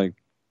as well. Like,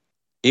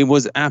 it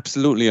was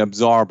absolutely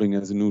absorbing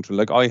as a neutral.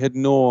 Like, I had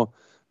to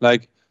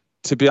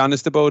be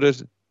honest about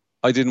it,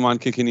 I didn't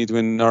want Kilkenny to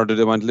win, nor did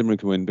I want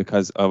Limerick to win,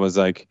 because I was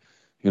like,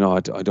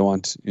 I don't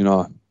want,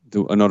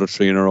 another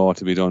 3 in a row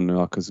to be done,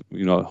 because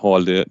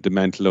hold the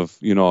mantle of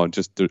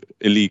just the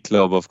elite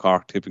club of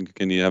Cork, tipping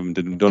Kilkenny, haven't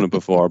done it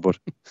before,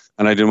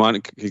 and I didn't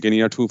want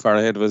Kilkenny are too far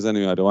ahead of us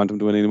anyway. I don't want them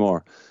to win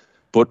anymore.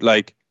 But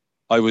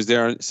I was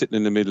there sitting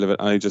in the middle of it,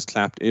 and I just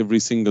clapped every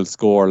single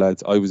score,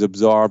 lads. I was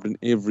absorbed in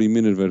every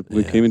minute of it.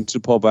 We came into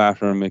the pub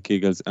after and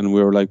McEagles, and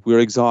we were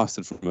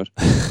exhausted from it.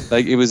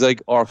 Like, it was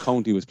like our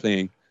county was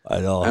playing. I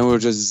know. And we were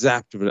just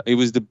zapped with it. It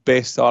was the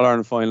best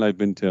All-Ireland final I'd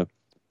been to.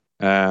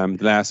 The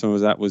last one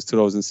was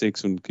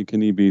 2006 when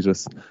Kilkenny beat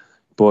us.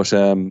 But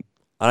and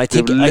I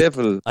think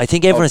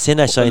everyone's saying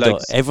that, Shane, though.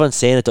 Everyone's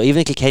saying it, though.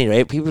 Even in Kilkenny,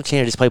 right? People in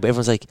Kilkenny are disappointed, but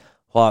everyone's like,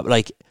 what?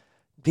 Like,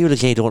 people in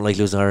Kilkenny don't like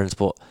losing Ireland's,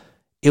 but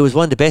it was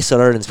one of the best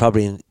All-Ireland's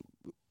probably.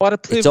 What a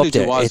privilege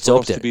it was for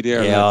us to be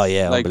there.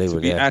 Yeah, like,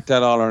 unbelievable. To be at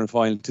that All-Ireland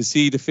final, to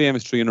see the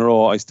famous 3 in a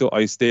row.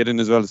 I stayed in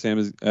as well, the same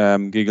as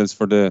Giggles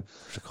for the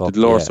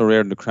Dolores O'Reilly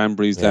and the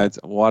Cranberries, lads.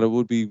 What it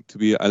would be to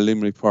be a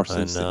Limerick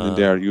person sitting in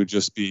there. You'd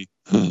just be,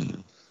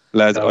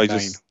 lads.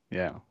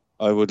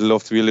 I would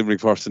love to be a Limerick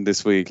person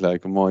this week.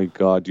 Like, oh my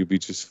God, you'd be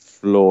just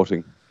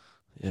floating.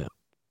 Yeah.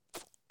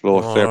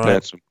 Fair play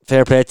to them.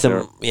 Fair play to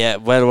them. Yeah,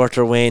 well worth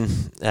their win,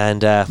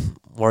 and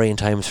worrying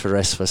times for the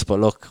rest of us. But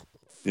look,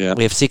 we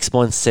have 6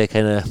 months to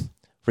kind of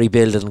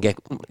rebuild it and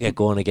get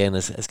going again,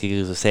 as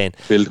Giggles was saying.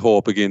 Build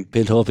hope again.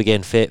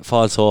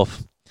 False hope.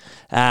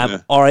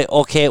 All right,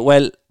 okay,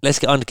 well, let's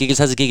get on to Giggles.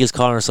 Has a Giggles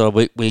Corner, so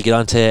we'll get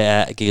on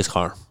to Giggles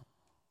Corner.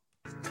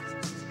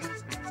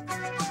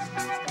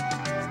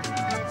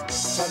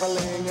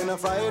 Traveling in a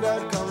Friday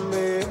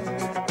combi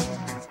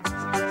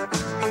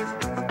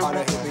on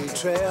a hippie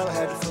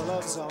trailhead full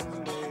of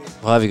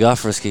zombies. What have you got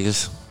for us,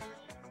 Giggles?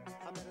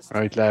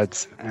 Right,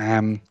 lads.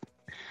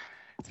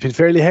 It's been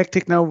fairly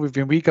hectic now. We've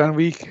been week on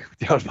week with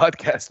the old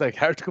podcast. Like,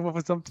 hard to come up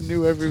with something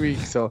new every week.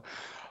 So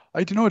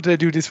I don't know, did I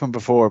do this one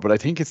before, but I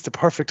think it's the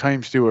perfect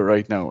time to do it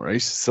right now,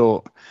 right?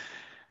 So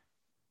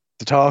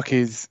the talk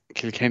is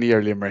Kilkenny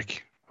or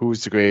Limerick.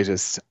 Who's the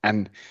greatest?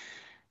 And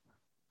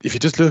if you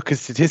just look at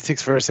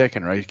statistics for a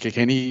second, right?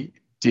 Kilkenny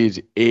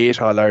did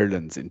 8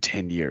 All-Irelands in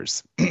 10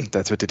 years.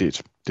 That's what they did.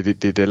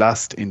 They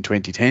lost in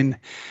 2010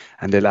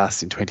 and they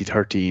lost in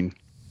 2013.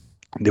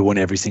 They won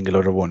every single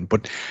other one.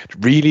 But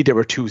really, there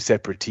were 2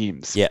 separate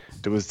teams. Yeah.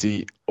 There was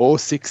the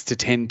 06 to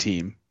 10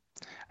 team,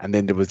 and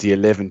then there was the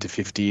 11 to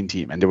 15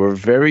 team. And they were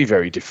very,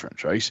 very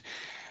different, right?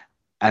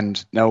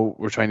 And now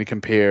we're trying to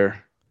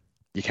compare.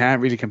 You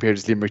can't really compare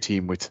this Limerick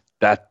team with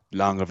that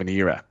long of an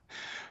era.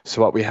 So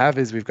what we have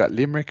is we've got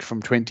Limerick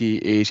from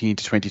 2018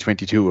 to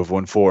 2022 have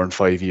won 4 and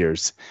 5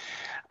 years.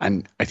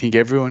 And I think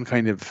everyone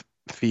kind of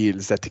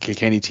feels that the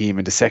Kilkenny team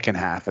in the second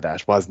half of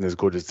that wasn't as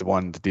good as the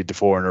one that did the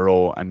 4 in a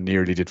row and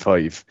nearly did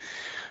 5.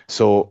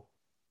 So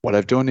what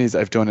I've done is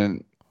I've done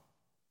an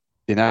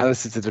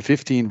analysis of the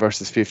 15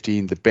 versus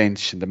 15, the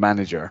bench and the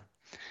manager.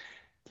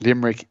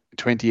 Limerick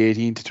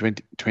 2018 to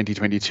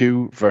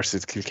 2022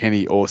 versus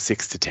Kilkenny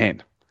 06 to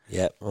 10.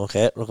 Yeah,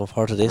 okay, looking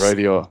forward to this.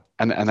 Radio.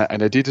 And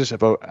I did it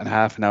about a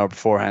half an hour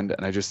beforehand,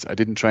 and I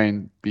didn't try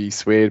and be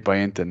swayed by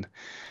anything.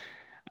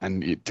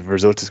 And the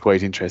result is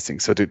quite interesting.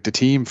 So the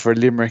team for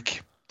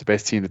Limerick, the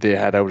best team that they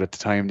had out at the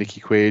time,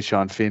 Nicky Quaid,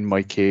 Sean Finn,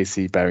 Mike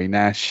Casey, Barry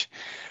Nash,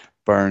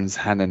 Burns,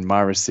 Hannon,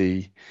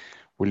 Morrissey,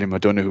 William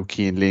O'Donoghue,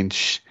 Cian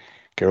Lynch,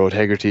 Gerard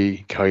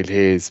Hegarty, Kyle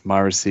Hayes,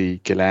 Morrissey,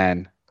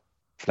 Gillan,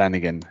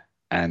 Flanagan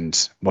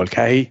and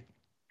Mulcahy.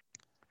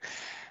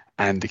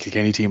 And the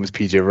Kilkenny team was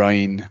PJ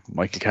Ryan,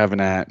 Michael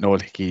Kavanagh, Noel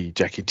Hickey,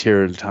 Jackie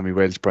Tyrrell, Tommy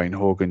Welch, Brian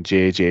Hogan,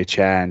 JJ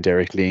Chan,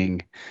 Derek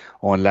Ling,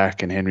 Owen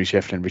Larkin, Henry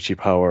Shefflin, Richie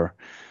Power,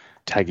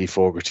 Taggy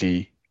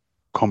Fogarty,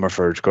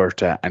 Comerford,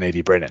 Gurta, and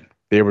Eddie Brennan.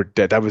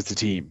 That was the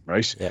team,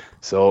 right? Yeah.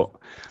 So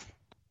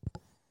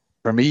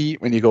for me,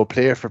 when you go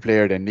player for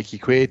player, then Nicky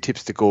Quaid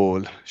tips the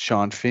goal,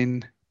 Sean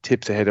Finn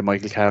tips ahead of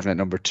Michael Kavanagh at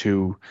number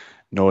 2,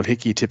 Noel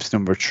Hickey tips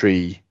number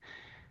 3.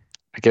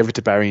 I gave it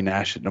to Barry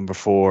Nash at number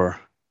 4,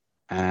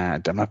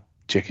 and I'm not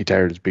Jackie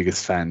Tyrrell's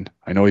biggest fan.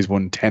 I know he's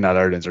won 10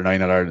 All-Irelands or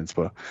 9 All-Irelands,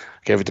 but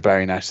I gave it to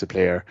Barry Nash, the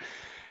player.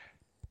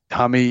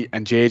 Tommy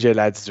and JJ,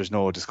 lads, there's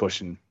no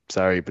discussion.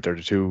 Sorry, but they're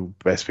the 2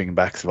 best wing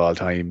backs of all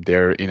time.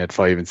 They're in at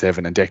 5 and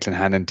 7, and Declan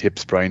Hannon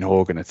tips Brian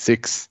Hogan at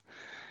 6.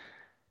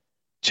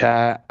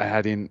 Cha, I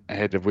had in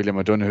ahead of William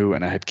O'Donoghue,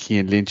 and I had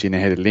Cian Lynch in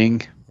ahead of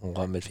Ling.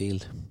 One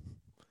midfield.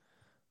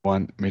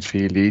 One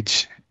midfield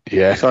each.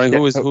 Yeah. Sorry,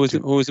 who was the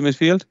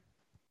midfield?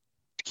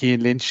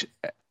 Cian Lynch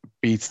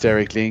beats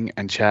Derek Ling,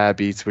 and Cha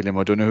beats William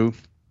O'Donoghue.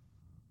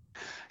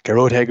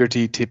 Gerard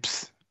Hegarty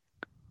tips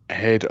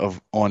ahead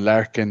of Owen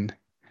Larkin.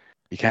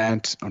 He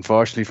can't,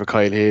 unfortunately for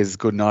Kyle Hayes, as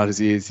good not as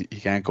he is, he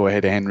can't go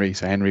ahead of Henry,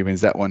 so Henry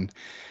wins that one.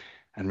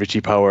 And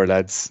Richie Power,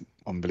 lads,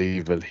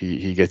 unbelievable.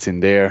 He gets in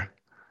there.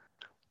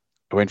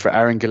 I went for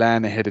Aaron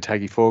Gillan ahead of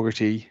Taggy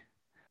Fogarty.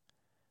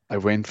 I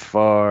went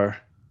for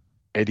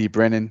Eddie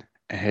Brennan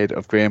ahead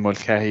of Graham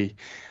Mulcahy,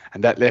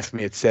 and that left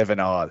me at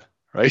 7-all,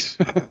 right?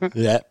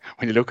 Yeah.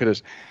 When you look at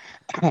it.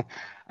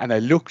 And I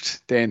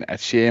looked then at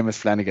Seamus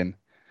Flanagan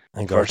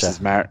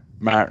versus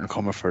Martin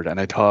Comerford, and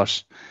I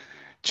thought,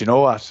 do you know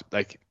what?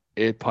 Like,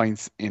 8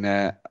 points in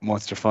a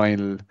Munster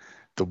final,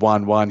 the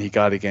 1-1 he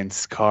got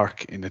against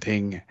Cork in the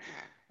thing.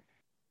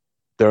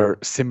 They're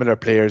similar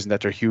players in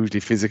that they're hugely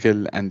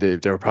physical, and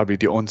they're probably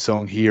the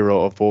unsung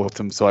hero of both of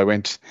them. So I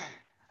went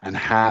and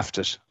halved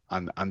it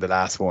on the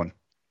last one.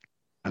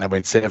 And I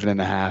went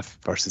 7.5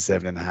 versus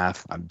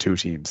 7.5 on 2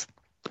 teams.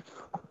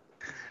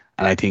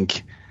 And I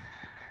think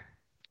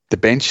the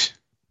bench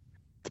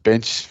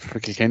for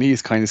Kilkenny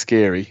is kind of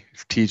scary.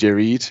 TJ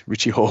Reid,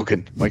 Richie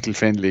Hogan, Michael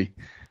Findlay,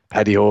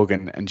 Paddy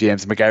Hogan, and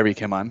James McGarry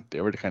came on. They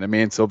were the kind of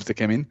main subs that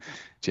came in.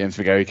 James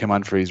McGarry came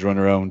on for his run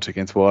around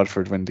against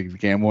Waterford when the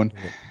game won.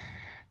 Yeah.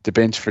 The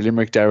bench for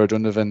Limerick, Dara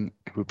Donovan,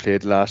 who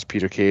played a lot,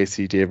 Peter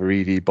Casey, Dave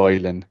Reedy,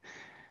 Boylan,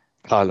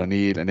 Paul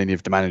O'Neill, and then you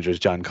have the managers,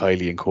 John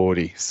Kiley and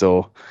Cody.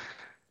 So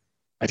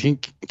I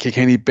think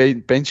Kilkenny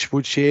bench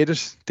would shade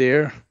it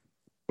there,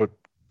 but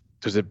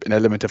there's an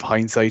element of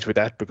hindsight with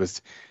that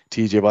because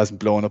TJ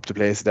wasn't blowing up the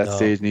place at that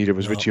stage, neither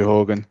was Richie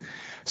Hogan.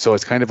 So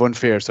it's kind of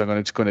unfair. So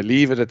I'm just going to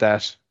leave it at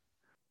that.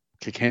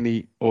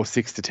 Kilkenny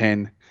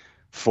 06-10,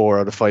 4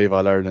 out of 5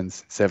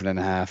 All-Irelands,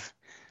 7.5.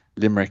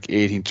 Limerick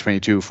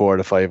 18-22, 4 out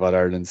of 5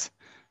 All-Irelands,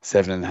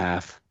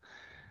 7.5.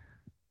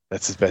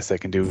 That's as best I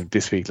can do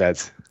this week,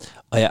 lads.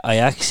 I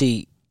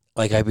actually,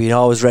 like, I've been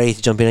always ready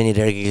to jump in any of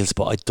their giggles,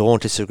 but I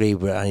don't disagree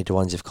with any of the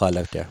ones you've called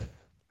out there.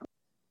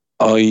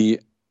 I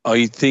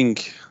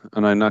think,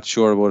 and I'm not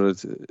sure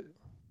about it,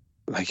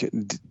 like,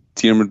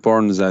 Diarmuid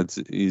Burns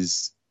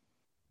is,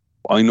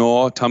 I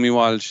know Tommy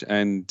Walsh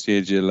and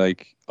JJ,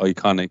 like,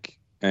 iconic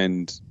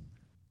and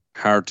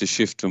hard to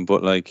shift them,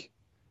 but, like,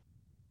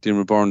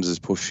 Diarmuid Burns is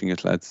pushing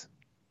it, lads.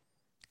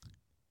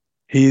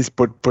 He's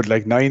but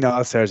like 9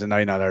 All-Stars and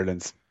 9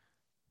 All-Irelands.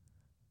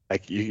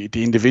 Like the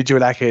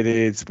individual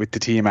accolades with the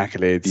team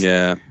accolades.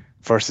 Yeah.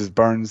 Versus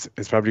Burns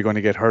is probably going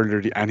to get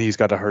hurler, and he's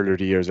got a hurler of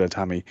the year as well,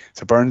 Tommy.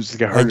 So Burns will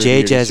get hurler of the year.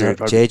 And JJ's a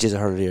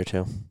hurler of the year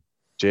too.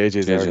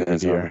 JJ's a hurler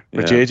of the year.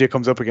 But JJ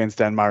comes up against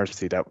Dan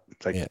Morrissey. Dan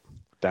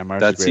Morrissey.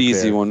 That's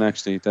easy player. One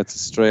actually. That's a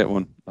straight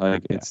one.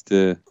 Like it's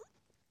the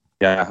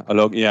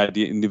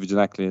the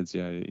individual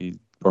accolades.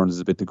 Burns is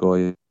a bit to go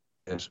yet,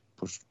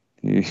 but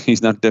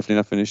he's definitely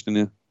not finished in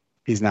it.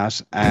 He's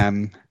not.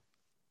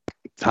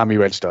 Tommy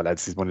Welch, though,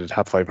 lads, he's one of the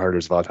top 5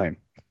 hurlers of all time.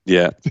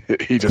 Yeah.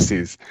 He just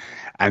is.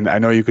 And I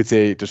know you could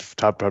say just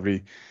top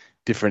probably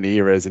different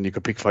eras, and you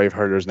could pick 5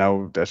 hurlers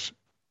now but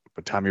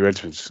Tommy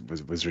Welch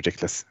was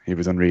ridiculous. He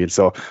was unreal.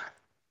 So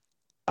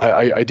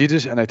I did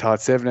it, and I thought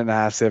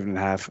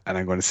 7.5, and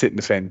I'm going to sit in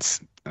the fence,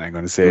 and I'm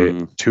going to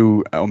say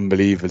 2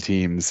 unbelievable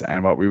teams.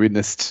 And what we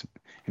witnessed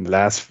in the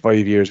last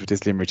 5 years with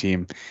this Limerick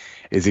team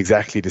is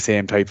exactly the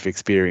same type of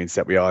experience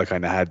that we all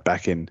kind of had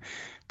back in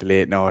the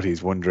late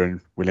noughties, wondering,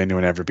 will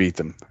anyone ever beat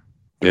them?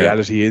 The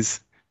reality is,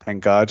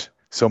 thank God,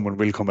 someone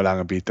will come along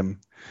and beat them.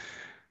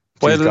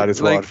 Well, God, it's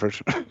like,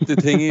 Waterford. The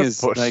thing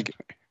is, like,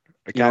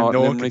 no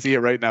one can see it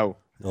right now.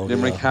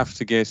 Limerick have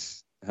to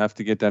get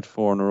that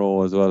 4 in a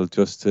row as well,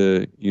 just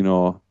to,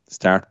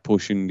 start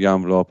pushing the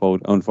envelope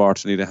out.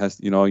 Unfortunately,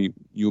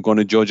 you're going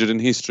to judge it in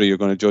history. You're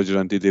going to judge it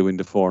on did they win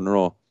the 4 in a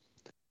row.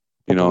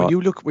 When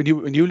you look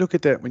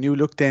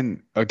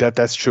then,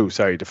 that's true.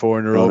 Sorry, the 4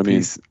 in a row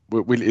piece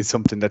is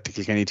something that the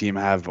Kilkenny team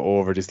have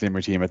over this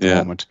Limerick team at the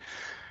moment.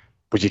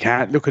 But you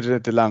can't look at it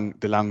at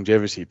the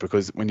longevity,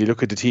 because when you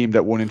look at the team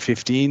that won in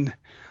 15,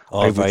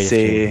 I would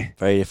say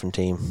very different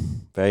team.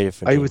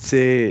 I would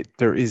say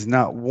there is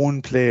not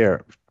one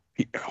player.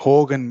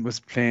 Hogan was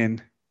playing,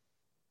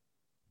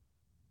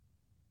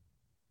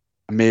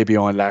 maybe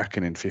on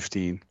Larkin in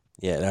 15.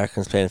 Yeah,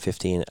 Larkin's playing in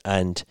 15,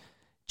 and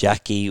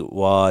Jackie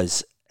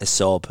was a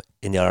sub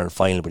in the Ireland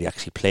final, but he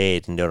actually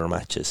played in the other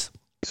matches.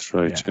 That's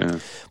right, yeah.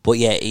 But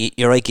yeah,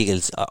 you're right,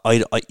 Giggles.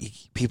 I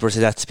people say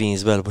that's being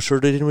as well, but sure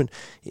they didn't win.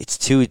 It's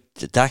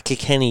that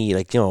Kilkenny,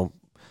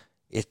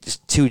 it's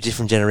 2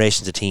 different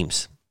generations of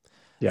teams.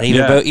 Yeah.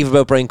 And even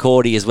about Brian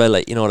Cody as well,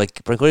 like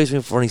Brian Cody's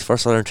been for his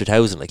first All-Ireland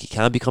 2000. Like, you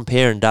can't be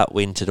comparing that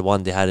win to the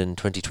one they had in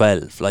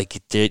 2012.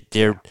 Like,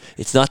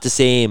 it's not the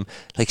same.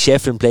 Like,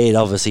 Shefflin played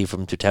obviously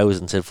from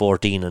 2000 to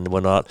 14 and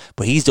whatnot,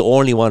 but he's the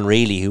only one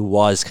really who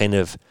was kind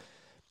of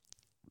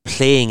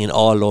playing in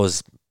all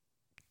those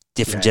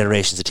different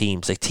generations of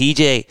teams. Like,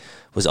 TJ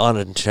was on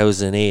it in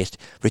 2008.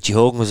 Richie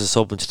Hogan was a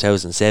sub in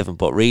 2007,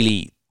 but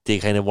really they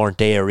kind of weren't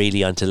there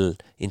really until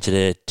into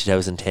the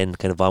 2010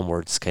 kind of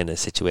onwards kind of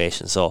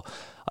situation. So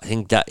I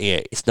think that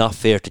it's not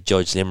fair to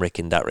judge Limerick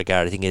in that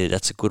regard. I think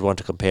that's a good one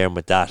to compare him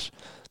with that,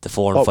 the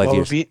 4 and 5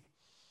 years.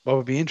 What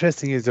would be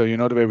interesting is, though,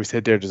 the way we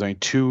said there's only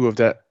 2 of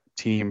that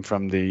team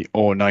from the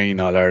 09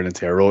 All-Ireland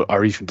here,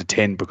 or even the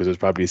 10, because it was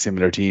probably a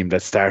similar team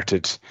that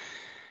started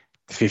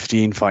the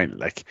 15 final.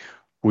 Like,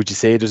 would you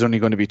say there's only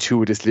going to be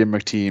 2 of this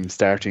Limerick team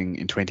starting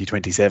in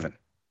 2027?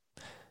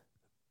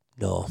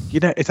 No.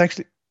 It's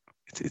actually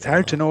it's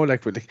hard to know.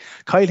 Like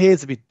Kyle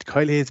Hayes will be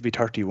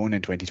 31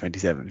 in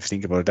 2027. If you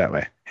think about it that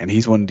way, and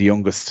he's one of the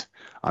youngest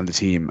on the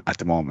team at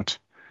the moment.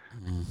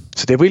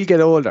 So they will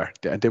get older.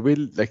 They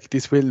will,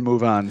 this will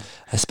move on.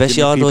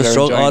 Especially all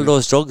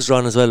those drugs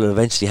run as well will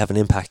eventually have an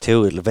impact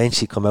too. It'll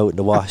eventually come out in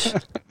the wash.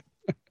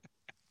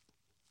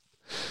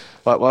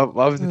 What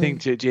was the thing?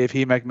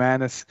 JP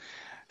McManus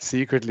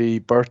secretly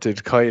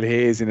birthed Kyle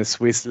Hayes in a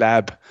Swiss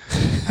lab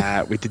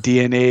with the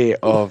DNA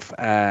of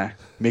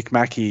Mick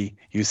Mackey,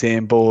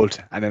 Usain Bolt,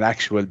 and an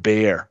actual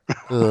bear.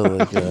 Oh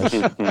my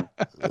god!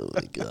 Oh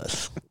my god!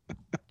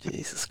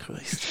 Jesus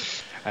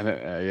Christ! And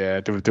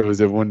there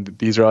was a one.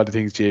 These are all the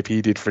things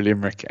JP did for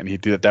Limerick, and he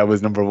did that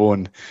was number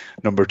one.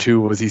 Number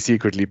two was he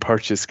secretly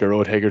purchased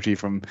Garrod Hegarty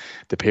from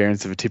the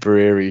parents of a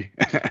Tipperary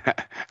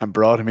and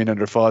brought him in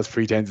under false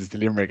pretenses to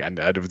Limerick, and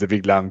there was a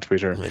big long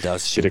Twitter bit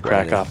of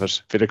crack off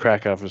it.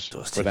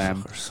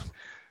 But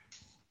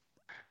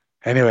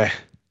anyway.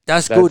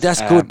 That's good.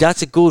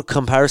 That's a good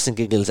comparison,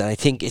 Giggles. And I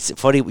think it's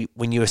funny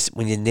when you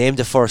named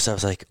it first, I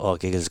was like, "Oh,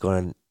 Giggles is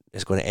going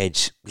to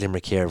edge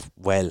Limerick here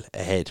well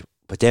ahead."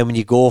 But then when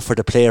you go for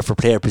player,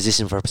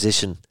 position for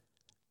position,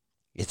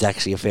 it's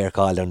actually a fair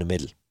call down the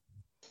middle.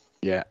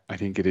 Yeah, I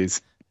think it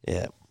is.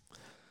 Yeah,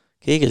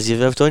 Giggles,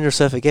 you've outdone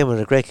yourself again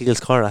with a great Giggles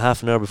corner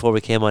half an hour before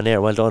we came on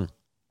air. Well done.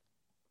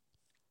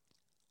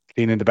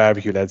 Cleaning the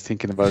barbecue, lads,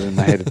 thinking about it in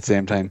my head at the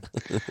same time.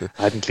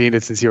 I hadn't cleaned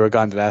it since you were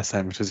gone the last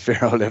time, which was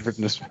fair all effort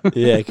in it.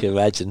 Yeah, I can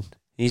imagine.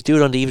 You do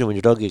it on the evening when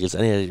your dog Giggles.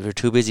 Anyway, if you're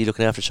too busy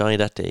looking after Shawnee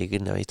that day, you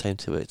didn't have any time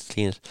to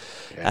clean it.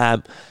 Yeah.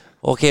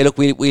 Okay, look,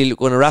 we're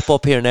going to wrap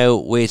up here now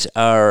with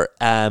our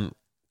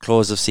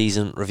close of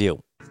season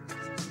review.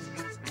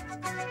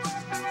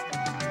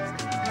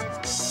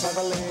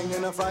 Traveling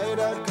in a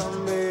fried-out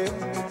Combi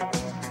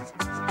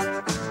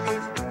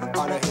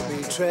on a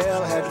hippie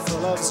trailhead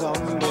full of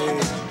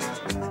zombies.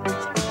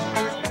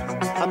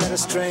 I met a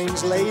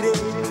strange lady,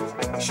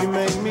 she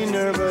made me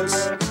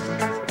nervous.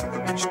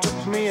 She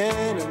took me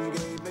in and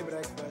gave me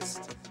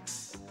breakfast.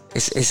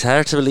 It's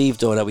hard to believe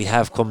though that we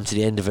have come to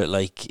the end of it,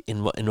 like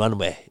in one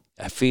way.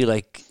 I feel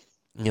like,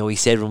 we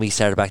said when we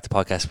started back the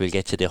podcast we'll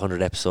get to the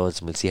 100 episodes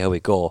and we'll see how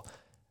we go.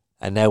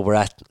 And now we're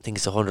at, I think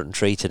it's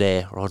 103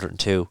 today or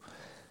 102.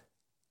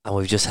 And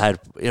we've just had,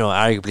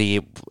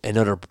 arguably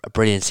another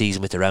brilliant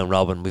season with the round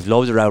robin. We've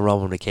loved the round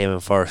robin when we came in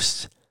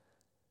first.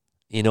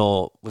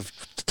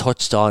 We've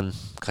touched on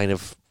kind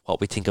of what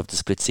we think of the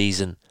split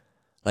season.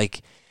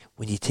 Like,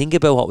 when you think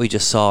about what we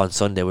just saw on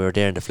Sunday, we were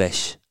there in the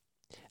flesh,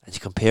 and you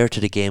compare it to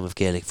the game of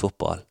Gaelic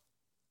football.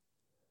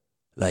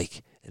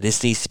 Like,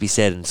 this needs to be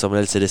said, and someone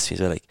else said this to me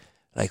as well,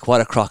 like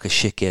what a crock of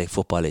shit Gaelic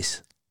football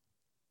is.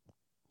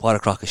 What a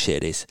crock of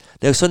shit it is.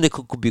 Now, Sunday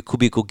could be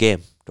a good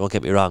game, don't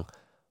get me wrong,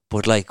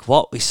 but like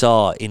what we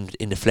saw in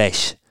the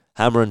flesh,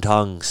 hammer and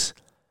tongs,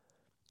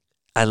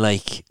 and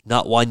like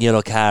not one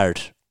yellow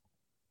card,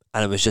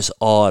 and it was just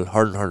all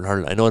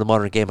hurling. I know the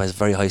modern game has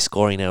very high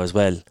scoring now as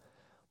well,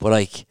 but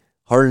like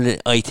hurling,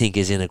 I think,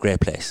 is in a great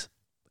place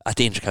at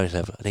the intercounty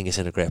level. I think it's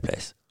in a great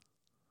place.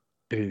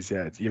 It is,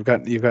 yeah. You've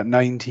got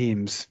 9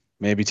 teams,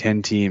 maybe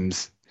 10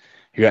 teams.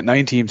 You got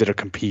 9 teams that are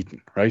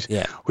competing, right?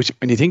 Yeah. Which,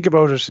 when you think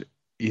about it,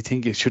 you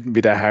think it shouldn't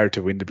be that hard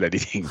to win the bloody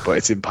thing, but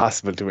it's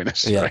impossible to win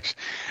it, right?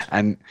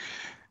 And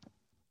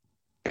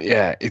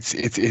yeah, it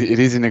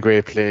is in a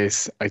great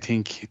place. I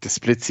think the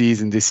split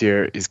season this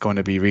year is going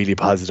to be really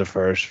positive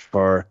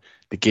for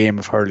the game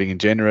of hurling in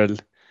general.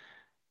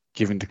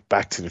 Giving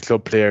back to the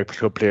club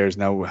players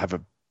now have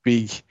a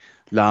big,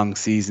 long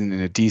season in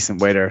a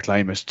decent weather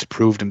climate to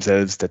prove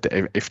themselves that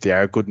if they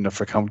are good enough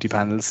for county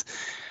panels,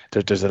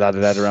 there's a lot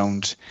of that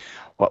around.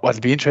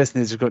 What'll be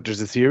interesting is there's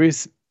a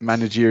serious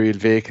managerial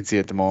vacancy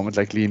at the moment.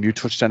 Like Liam, you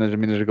touched on it a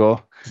minute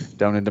ago,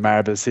 down in the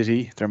Marble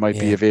City. There might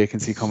be a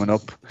vacancy coming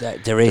up.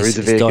 There is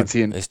a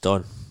vacancy. It's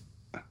done.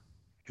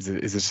 Is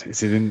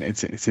it in?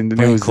 It's in the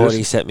Brian news.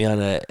 Cody sent me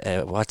on a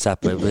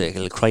WhatsApp with a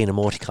little crying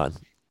emoticon,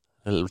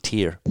 a little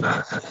tear.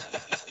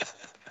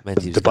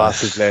 The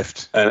boss has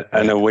left,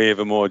 and a wave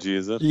emoji,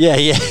 is it?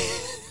 Yeah.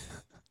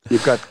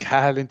 You've got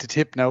Cahill into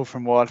tip now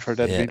from Waterford.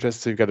 That'd be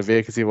interesting. You've got a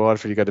vacancy in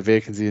Waterford. You've got a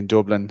vacancy in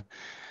Dublin.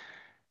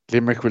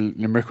 Limerick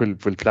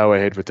will plough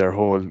ahead with their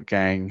whole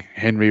gang.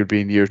 Henry will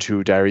be in year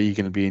 2. Darry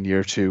Egan will be in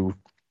year 2.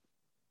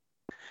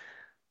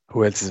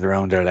 Who else is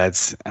around there,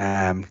 lads?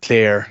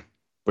 Clare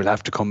will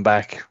have to come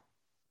back.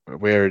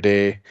 Where are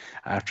they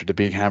after the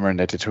big hammering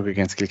that they took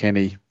against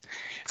Kilkenny?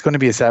 It's going to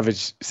be a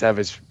savage.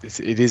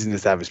 It is in a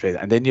savage place.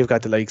 And then you've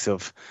got the likes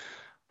of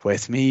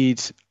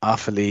Westmeath,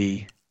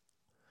 Offaly,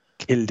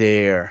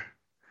 Kildare,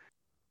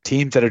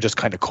 teams that are just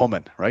kind of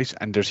coming, right?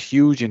 And there's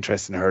huge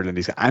interest in hurling.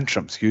 These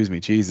Antrim,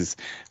 Jesus,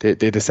 they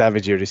had a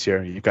savage year this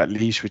year. You've got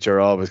Laois, which are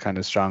always kind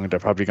of strong, and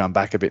they've probably gone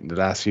back a bit in the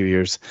last few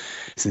years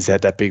since they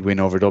had that big win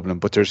over Dublin.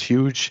 But there's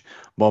huge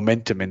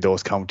momentum in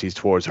those counties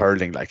towards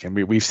hurling, like, and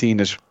we've seen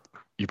it.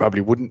 You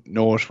probably wouldn't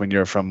know it when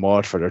you're from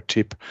Waterford or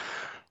Tip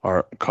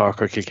or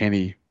Cork or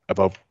Kilkenny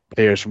about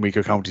players from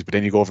weaker counties, but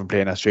then you go over and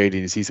play in Australia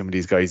and you see some of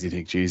these guys and you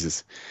think,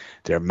 Jesus,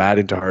 they're mad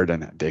into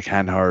hurling, they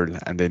can hurl,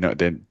 and they know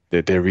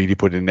they really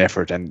put in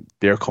effort, and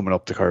they're coming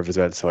up the curve as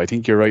well. So I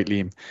think you're right,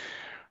 Liam.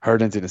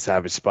 Hurling's in a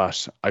savage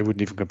spot. I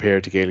wouldn't even compare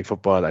it to Gaelic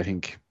football. I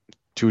think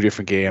 2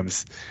 different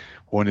games.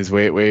 One is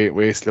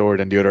way slower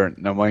than the other.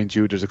 Now, mind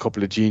you, there's a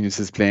couple of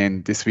geniuses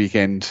playing this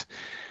weekend.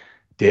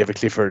 David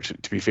Clifford,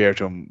 to be fair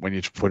to him, when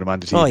you put him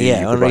on the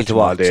TV, unreal to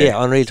watch.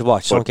 Yeah, unreal to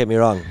watch. Don't get me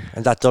wrong.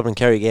 And that Dublin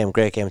Kerry game,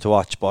 great game to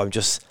watch. But I'm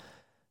just,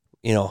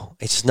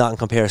 it's just not in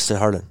comparison to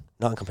hurling.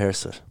 Not in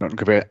comparison. Not in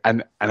comparison.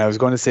 And I was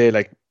going to say,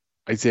 like,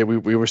 I'd say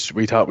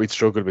we thought we'd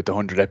struggled with the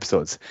 100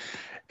 episodes.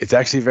 It's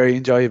actually very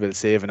enjoyable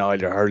saving all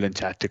your hurling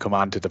chat to come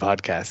on to the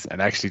podcast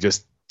and actually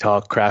just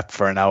talk crap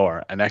for an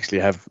hour and actually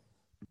have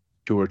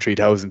 2 or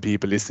 3,000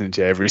 people listening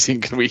to you every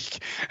single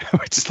week,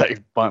 which is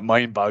like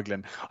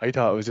mind-boggling. I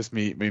thought it was just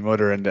me, my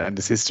mother, and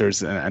the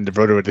sisters and the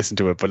brother would listen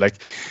to it, but like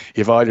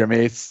you have all your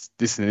mates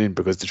listening in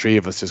because the three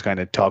of us just kind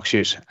of talk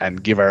shit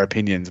and give our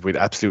opinions with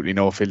absolutely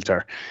no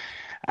filter,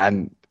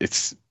 and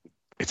it's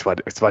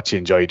what you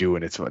enjoy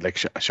doing. It's what, like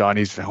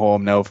Shawnee's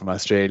home now from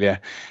Australia.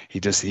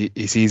 He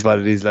sees what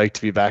it is like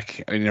to be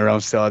back and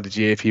around all the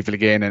GA people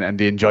again, and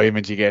the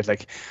enjoyment you get.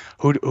 Like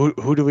who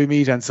do we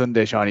meet on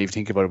Sunday, Shawnee? If you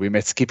think about it, we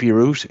met Skippy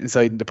Root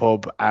inside in the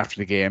pub after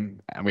the game,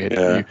 and we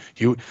had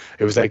you.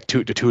 It was like two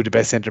of the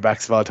best centre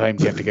backs of all time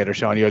came together,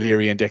 Shawnee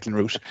O'Leary and Declan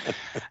Root.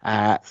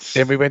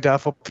 Then we went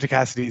off up to the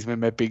Cassidy's. We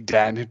met Big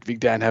Dan. Big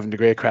Dan having the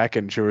great crack,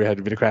 and sure we had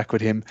a bit of crack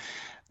with him.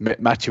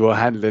 Matthew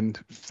O'Hanlon,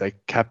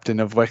 like captain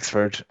of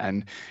Wexford,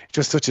 and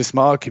just such a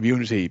small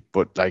community.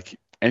 But like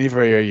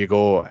anywhere you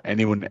go,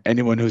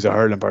 anyone who's a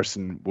hurling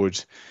person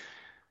would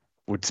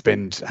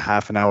spend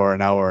half an hour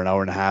and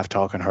a half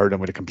talking hurling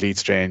with a complete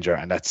stranger,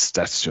 and that's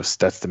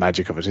the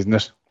magic of it, isn't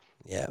it?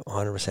 Yeah,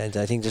 100%.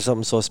 I think there's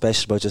something so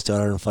special about just the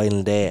Ireland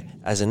final day.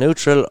 As a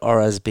neutral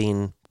or as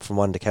being from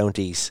one of the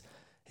counties,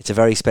 it's a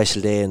very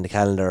special day in the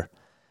calendar,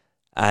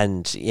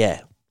 and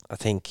yeah. I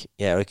think,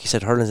 like you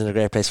said, hurling's in a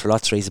great place for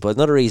lots of reasons, but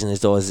another reason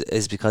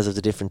is because of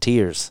the different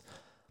tiers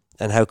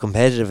and how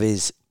competitive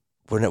is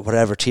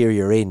whatever tier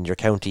you're in. Your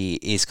county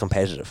is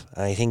competitive,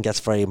 and I think that's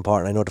very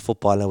important. I know the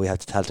football now we have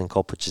the Tailteann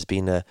Cup, which has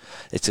been a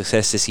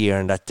success this year,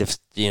 and that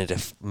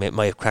they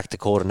might have cracked the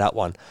code on that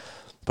one.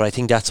 But I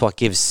think that's what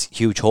gives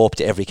huge hope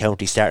to every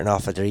county starting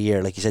off at their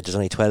year. Like you said, there's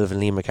only 12 in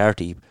Liam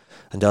McCarthy,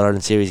 and the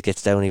All-Ireland series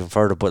gets down even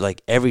further. But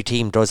like every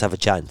team does have a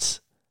chance.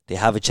 They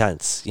have a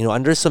chance,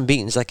 and there's some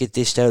beatings like it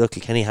dished out. Look,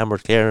 Kilkenny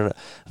hammered Clare in an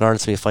Ireland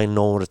semi-final.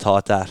 No one would have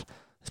thought that.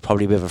 It's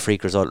probably a bit of a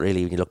freak result,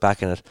 really, when you look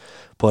back on it.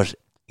 But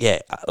yeah,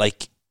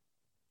 like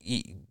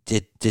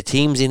the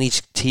teams in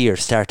each tier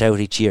start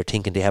out each year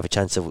thinking they have a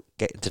chance of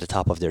getting to the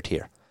top of their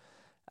tier,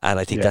 and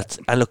I think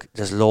and look,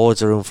 there's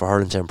loads of room for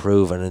hurling to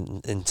improve,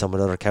 and in some of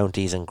the other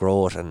counties and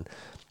grow it, and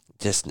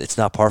just it's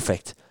not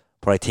perfect,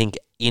 but I think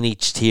in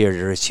each tier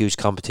there is huge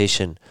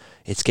competition.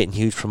 It's getting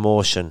huge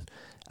promotion.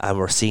 And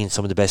we're seeing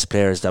some of the best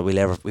players that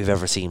we've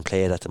ever seen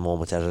played at the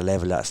moment at a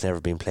level that's never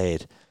been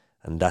played,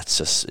 and that's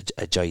just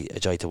a joy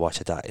to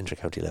watch at that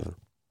inter-county level.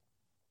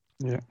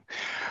 Yeah.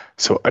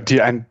 So do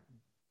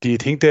you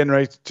think then,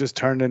 right? Just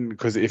turning,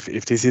 because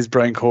if this is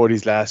Brian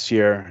Cody's last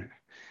year,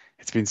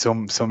 it's been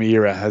some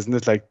era, hasn't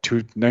it? Like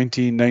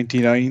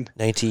 1999,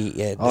 90,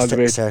 yeah, all the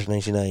way start of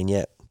 99,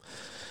 yeah.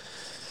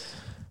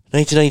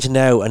 99 to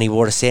now, and he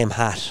wore the same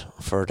hat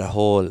for the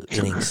whole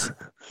innings.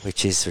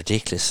 Which is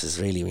ridiculous,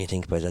 is really when you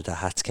think about it. The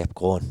hats kept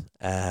going.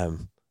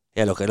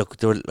 Look.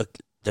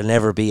 There'll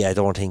never be, I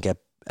don't think, a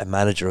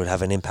manager who'll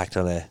have an impact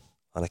on a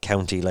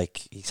county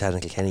like he's had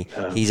in Kilkenny.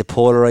 He's a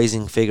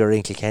polarising figure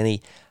in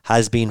Kilkenny,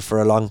 has been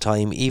for a long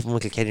time. Even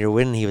when Kilkenny were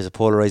winning, he was a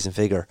polarising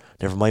figure.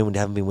 Never mind when they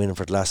haven't been winning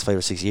for the last 5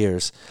 or 6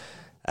 years.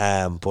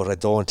 But I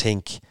don't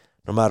think,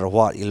 no matter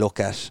what, you look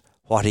at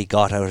what he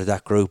got out of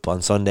that group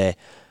on Sunday,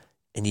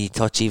 and you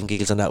touch even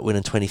giggles on that win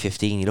in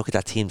 2015. You look at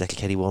that team that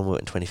Kilkenny won with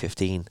in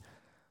 2015.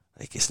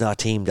 Like, it's not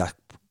a team that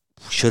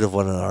should have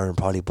won an Ireland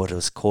probably, but it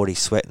was Cody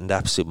sweating the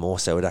absolute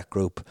most out of that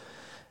group.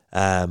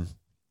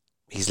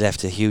 He's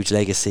left a huge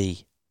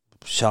legacy.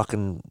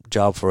 Shocking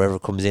job for whoever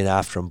comes in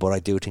after him, but I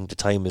do think the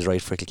time is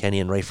right for Kilkenny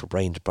and right for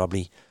Brian to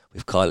probably,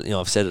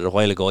 I've said it a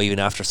while ago, even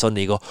after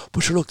Sunday, you go,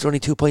 but sure, look, they're only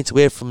 2 points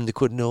away from him. They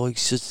couldn't, he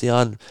should stay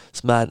on.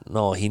 It's mad.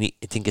 No, I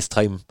think it's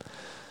time,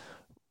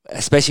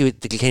 especially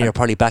with the Kilkenny are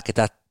probably back at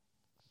that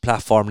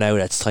platform now,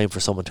 that it's time for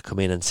someone to come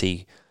in and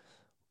see,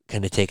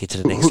 kind of take it to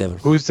the next level.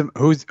 Who's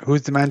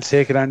the man to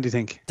take it on, do you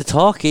think? The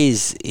talk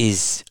is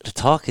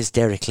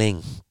Derek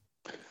Ling.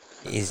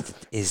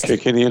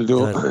 Kilkenny will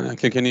do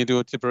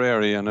a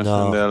Tipperary on it,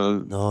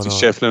 and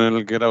Shefflin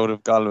will get out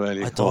of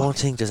Galway. I don't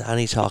think there's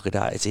any talk of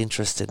that. It's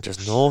interesting.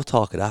 There's no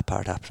talk of that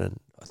part happening.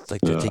 It's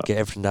like they think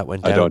everything that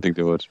went down. I don't think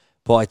they would.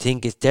 But I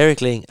think it's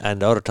Derek Ling,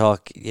 and the other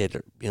talk,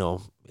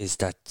 is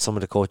that some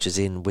of the coaches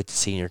in with the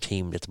senior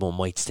team at the moment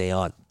might stay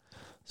on.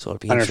 So it'll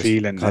be Conor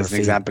Phelan, as an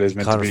example, is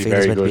meant to be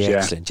very good.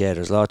 Excellent. Yeah,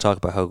 there's a lot of talk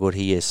about how good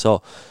he is.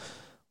 So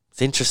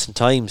it's interesting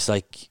times.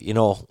 Like,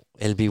 it'll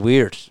be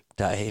weird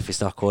that if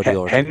it's not Cody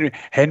or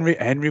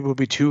Henry will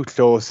be too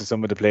close to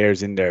some of the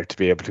players in there to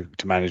be able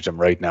to manage them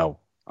right now,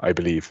 I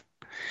believe.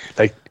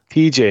 Like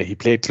TJ, he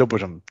played club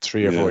with him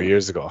 3 or 4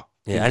 years ago.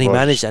 Yeah, and he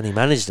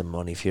managed them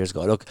only a few years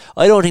ago. Look,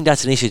 I don't think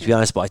that's an issue, to be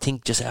honest, but I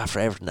think just after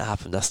everything that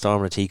happened, that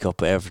storm of the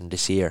teacup, everything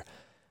this year,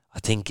 I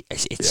think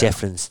it's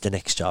Shefflin's the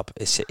next job.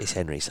 Is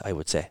Henry's, I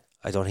would say.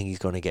 I don't think he's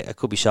going to get. I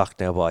could be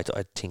shocked now, but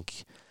I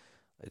think,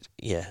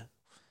 yeah.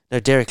 Now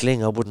Derek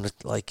Ling, I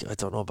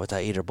don't know about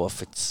that either. But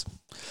if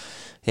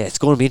it's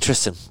going to be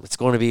interesting. It's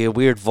going to be a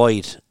weird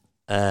void,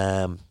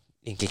 in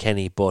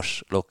Kilkenny.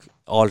 But look,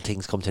 all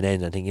things come to an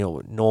end. I think no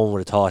one would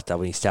have thought that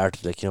when he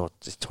started.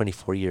 It's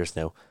 24 years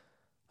now.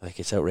 Like,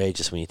 it's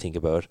outrageous when you think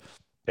about it.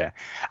 Yeah,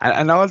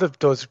 and all of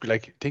those,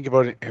 like, think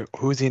about it,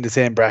 who's in the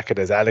same bracket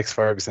as Alex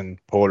Ferguson,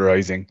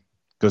 polarising,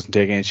 doesn't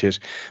take any shit.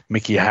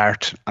 Mickey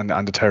Hart on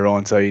the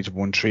Tyrone side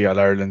won 3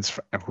 All-Irelands,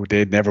 who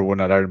they'd never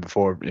won All-Ireland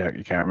before. Yeah,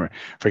 you can't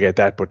forget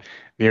that, but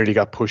nearly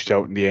got pushed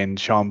out in the end.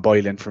 Sean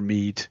Boylan from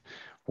Meath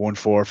won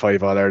 4 or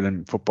 5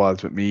 All-Ireland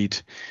footballs with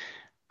Meath.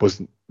 Was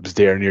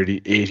there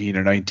nearly 18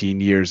 or 19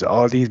 years.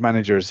 All these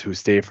managers who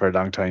stay for a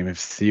long time have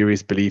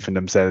serious belief in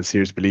themselves,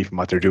 serious belief in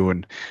what they're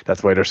doing.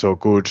 That's why they're so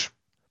good.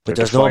 But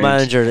there's no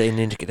manager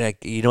in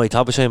like, you know, he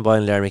talked about Sean Boylan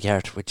and Larry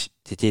McCart, which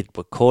they did,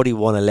 but Cody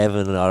won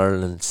 11 in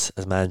Ireland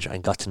as manager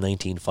and got to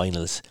 19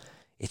 finals.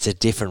 It's a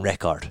different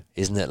record,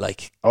 isn't it?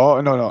 Like,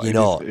 oh no,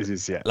 it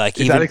is yeah. Like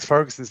it's Alex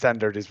Ferguson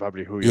standard is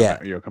probably who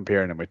you're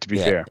comparing him with. To be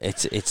fair,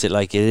 it's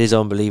like it is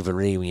unbelievable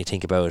really when you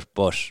think about it.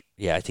 But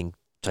yeah, I think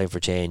time for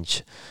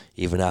change,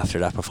 even after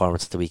that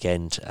performance at the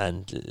weekend,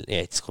 and yeah,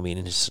 it's going to be an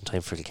interesting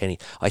time for Kilkenny.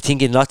 I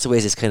think in lots of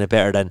ways it's kind of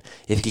better than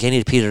if Kilkenny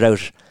had petered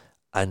out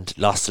and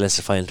lost the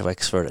Leinster final to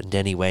Wexford, and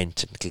then he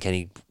went and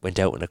Kilkenny went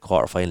out in a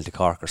quarter final to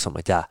Cork or something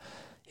like that.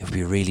 It would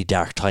be really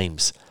dark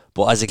times.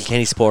 But as a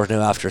Kilkenny supporter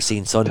now, after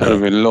seeing Sunday, that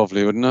would have been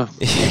lovely, wouldn't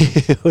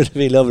it? It would have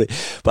been lovely.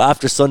 But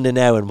after Sunday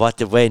now and what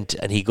they went,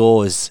 and he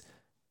goes,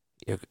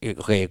 you're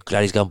okay,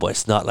 glad he's gone, but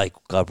it's not like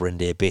God, we're in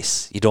the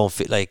abyss. You don't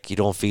feel like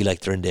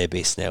they're in the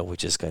abyss now,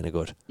 which is kind of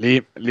good.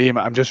 Liam,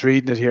 I'm just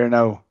reading it here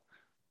now.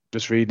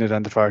 Just reading it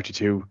on the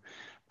 42.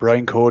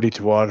 Brian Cody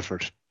to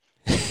Waterford.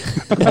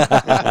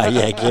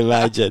 Yeah, can you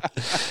imagine?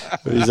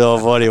 It was so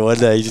funny,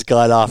 wasn't it? He just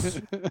got off.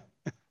 That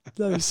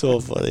was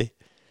so funny.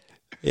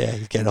 Yeah,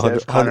 he's getting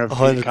 100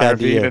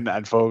 grand a year.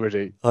 And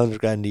Fogarty. 100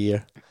 grand a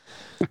year.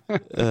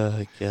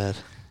 Oh, God.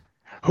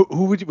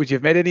 Who would you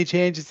have made any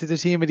changes to the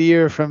team of the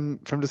year from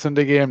the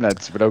Sunday game,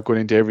 lads, without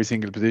going into every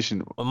single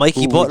position? Well,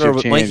 Mikey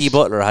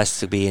Butler has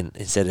to be in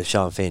instead of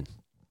Sean Finn.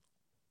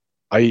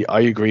 I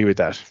agree with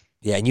that.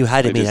 Yeah, and you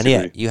had him in, and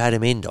yeah, you had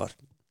him in, though.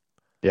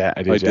 Yeah,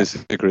 I did. I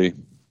disagree.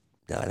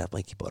 No, I had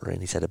Mikey Butler in.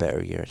 He's had a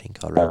better year, I think,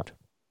 all round.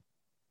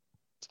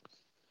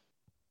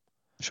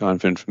 Sean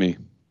Finn for me.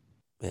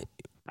 Yeah.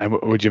 And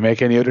would you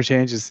make any other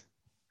changes?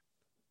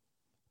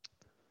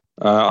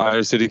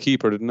 I said a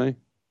keeper, didn't I?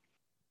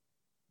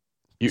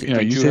 You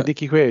said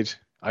Nicky Quaid.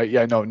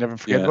 Never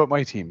forget about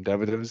my team. That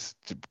was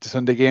the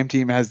Sunday game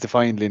team has the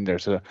final in there.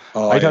 So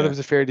I thought it was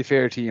a fairly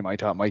fair team. I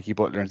thought Mikey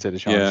Butler instead of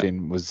Sean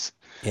Finn was.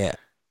 Yeah,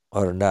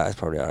 other than that, it's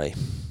probably alright.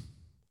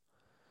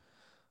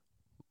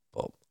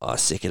 But I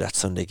was sick of that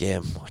Sunday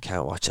game. I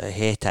can't watch it. I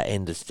hate that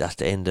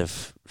end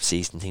of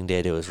season thing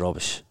they do is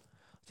rubbish.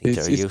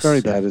 It's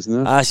very bad,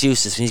 isn't it? It's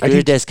useless. He's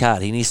good as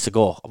cat. He needs to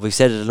go. We've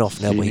said it enough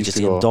now, but he just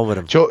ain't done with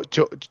him.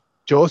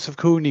 Joseph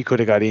Cooney could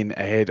have got in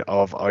ahead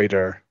of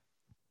either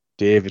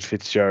David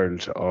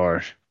Fitzgerald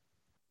or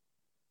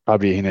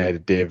probably in ahead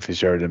of David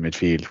Fitzgerald in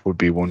midfield would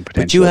be one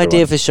potential. But you had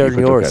David Fitzgerald in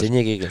yours, didn't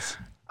you, Giggles?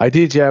 I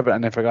did, yeah,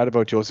 and I forgot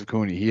about Joseph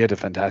Cooney. He had a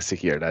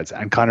fantastic year, lads.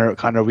 And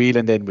Conor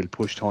Whelan then will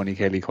push Tony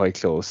Kelly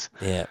quite close.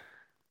 Yeah.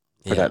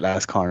 For that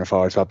last corner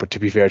forward spot, but to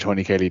be fair,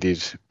 Tony Kelly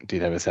did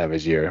have a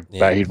savage year.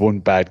 Yeah. He'd one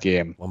bad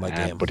game,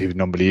 but he was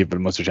an unbelievable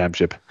Munster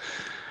Championship.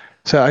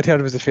 So I thought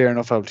it was a fair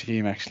enough out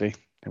team. Actually,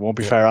 it won't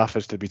be far off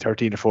it. They'll be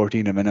 13 or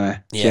 14 of them anyway.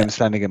 James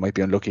Flanagan might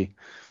be unlucky.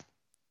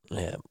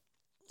 Yeah.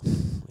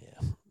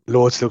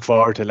 Loads to look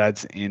forward to,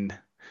 lads, in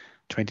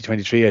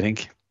 2023. I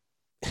think.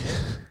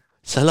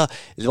 So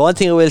the one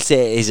thing I will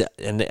say is,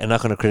 and I'm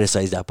not going to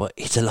criticise that, but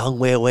it's a long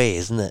way away,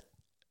 isn't it?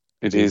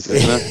 It is,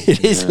 isn't it?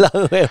 It is a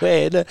long way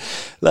away, isn't it?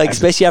 Like,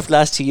 especially after the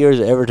last 2 years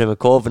of Everton with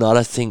COVID and all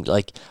that thing.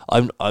 Like,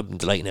 I'm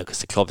delighted now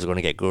because the club's going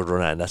to get good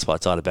run at, and that's what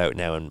it's all about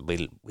now. And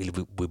we'll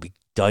be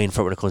dying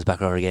for it when it comes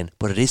back around again.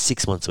 But it is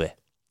 6 months away.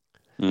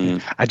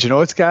 Mm. And you know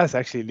it's gas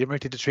actually.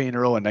 Limerick did the 3 in a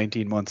row in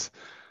 19 months.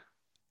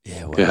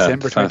 Yeah, well,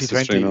 December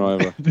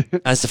 2020.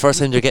 That's the first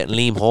time they're getting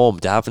Liam home.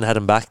 They haven't had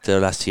him back the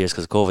last 2 years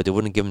because of COVID. They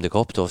wouldn't give him the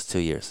cup those 2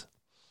 years.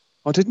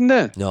 Oh, didn't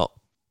they? No.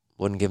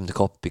 Wouldn't give him the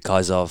cup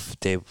because of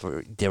they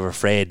were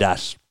afraid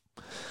that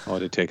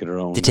they take it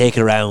around. They take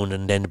it around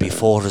and then there'd be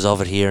photos of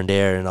it here and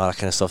there and all that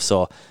kind of stuff.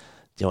 So,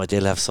 you know,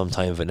 they'll have some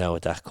time of it now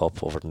with that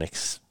cup over the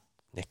next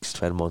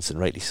 12 months, and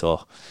rightly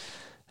so.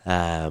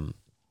 Yeah.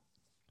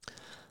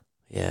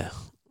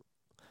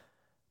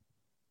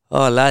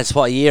 Oh, lads,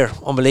 what a year.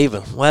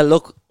 Unbelievable. Well,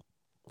 look,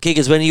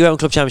 Giggles, when are you out in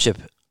Club Championship?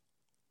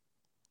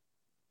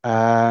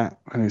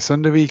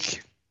 Sunday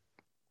week.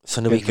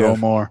 Sunday week.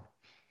 More.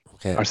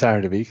 Okay. Or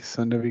Saturday week.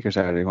 Sunday week or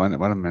Saturday. One of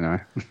them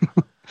anyway.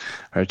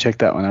 I'll check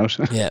that one out.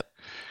 Yeah.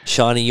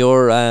 Shawnee,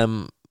 you're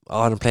on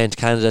a plane to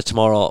Canada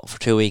tomorrow for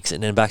 2 weeks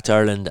and then back to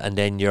Ireland and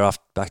then you're off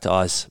back to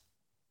Oz.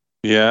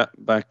 Yeah,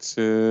 back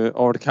to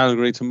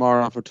Calgary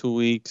tomorrow for 2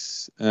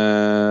 weeks.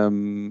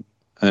 And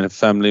a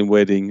family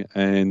wedding,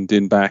 and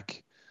then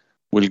back.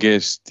 We'll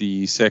get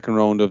the second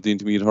round of the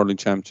Intermediate Hurling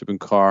Championship in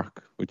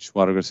Cork, which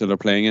Waterford still are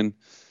playing in.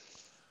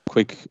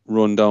 Quick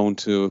run down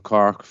to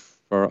Cork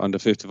on the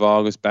 5th of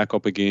August, back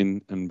up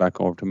again, and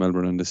back over to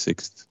Melbourne on the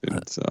 6th.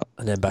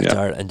 And then back to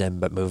Ireland, and then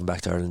moving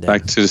back to Ireland.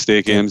 Back to the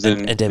State Games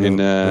and then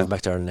moving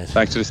back to Ireland. Then.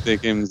 Back to the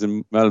State Games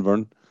in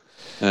Melbourne,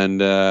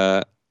 and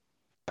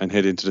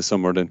head into the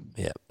summer then.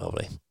 Yeah,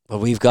 lovely. Well,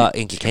 we've got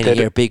in Kilkenny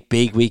here,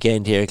 big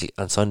weekend here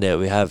on Sunday.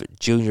 We have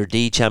Junior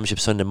D Championship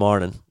Sunday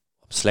morning,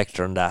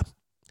 selector on that.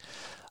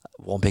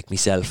 Won't pick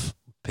myself,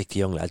 pick the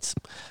young lads.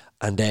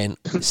 And then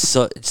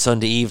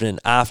Sunday evening,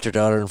 after the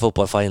Ireland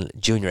football final,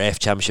 Junior F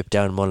Championship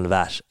down in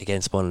Mullinavat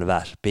against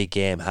Mullinavat. Big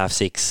game,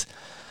 6:30.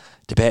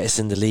 The best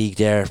in the league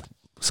there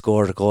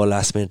scored a goal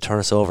last minute, turn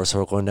us over, so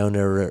we're going down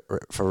there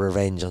for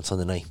revenge on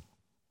Sunday night.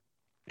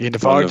 In the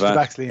forwards, the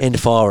backs, Liam? In the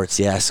forwards,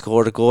 yeah.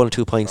 Scored a goal and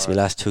 2 points in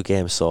my last 2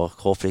 games, so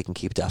hopefully I can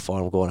keep that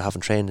form going. I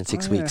haven't trained in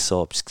 6 weeks,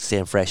 so I'm just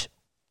staying fresh.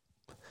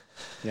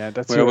 Yeah,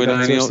 that's Where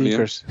your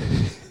secret.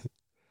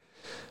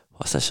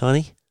 What's that,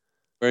 Shawnee?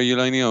 Where are you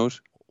lining out?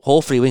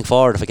 Hopefully wing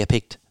forward if I get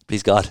picked.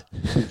 Please God.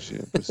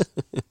 Bit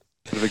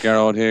of a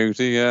Garrod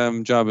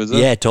Haggerty job, is it?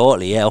 Yeah,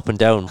 totally. Yeah, up and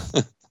down.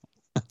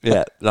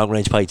 Yeah, long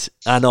range pints.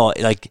 I know,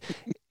 like,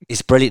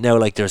 it's brilliant now.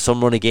 Like, there's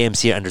some running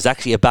games here, and there's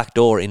actually a back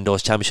door in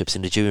those championships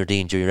in the Junior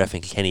D and Junior F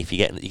in Kilkenny if you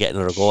get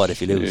another go at it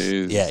if you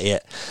lose. Jeez. Yeah.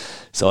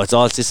 So it's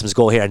all systems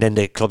go here, and then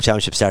the club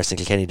championship starts in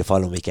Kilkenny the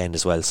following weekend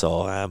as well.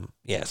 So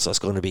so it's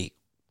going to be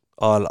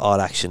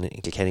all action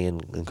in Kilkenny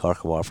and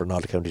Cork and Waterford and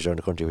all the counties around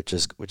the country, which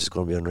is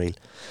going to be unreal.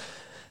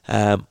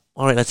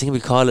 All right, I think we'll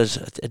call it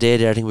a day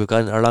there. I think we've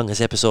got our longest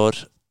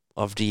episode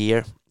of the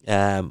year.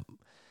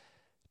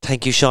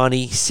 Thank you,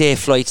 Shawnee. Safe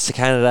flights to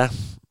Canada.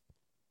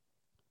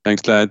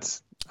 Thanks,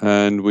 lads.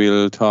 And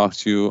we'll talk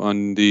to you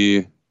on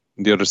the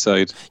other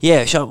side.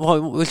 Yeah, Sean,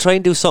 we'll try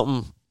and do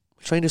something.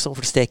 We'll try and do something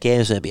for the State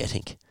Games, maybe, I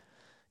think.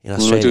 In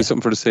Australia. We'll do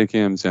something for the State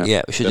Games, yeah.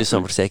 Yeah, we should do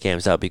something for the State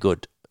Games. That'd be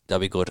good.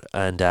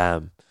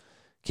 And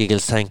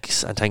Giggles,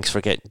 thanks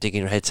for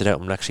digging your headset out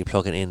and actually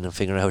plugging in and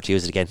figuring out how to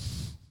use it again.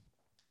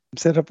 I'm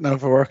set up now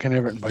for work and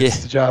everything, but it's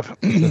the job.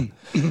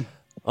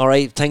 All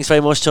right, thanks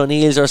very much to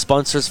O'Neill's, our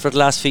sponsors for the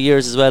last few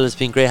years as well. It's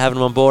been great having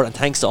them on board, and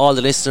thanks to all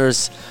the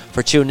listeners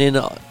for tuning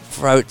in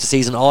throughout the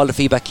season. All the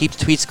feedback, keep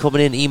the tweets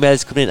coming in,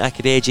 emails coming in,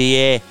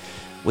 @AGA.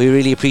 We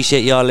really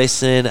appreciate you all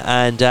listening,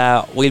 and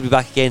we'll be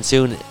back again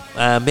soon,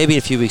 maybe in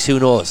a few weeks, who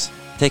knows.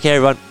 Take care,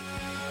 everyone.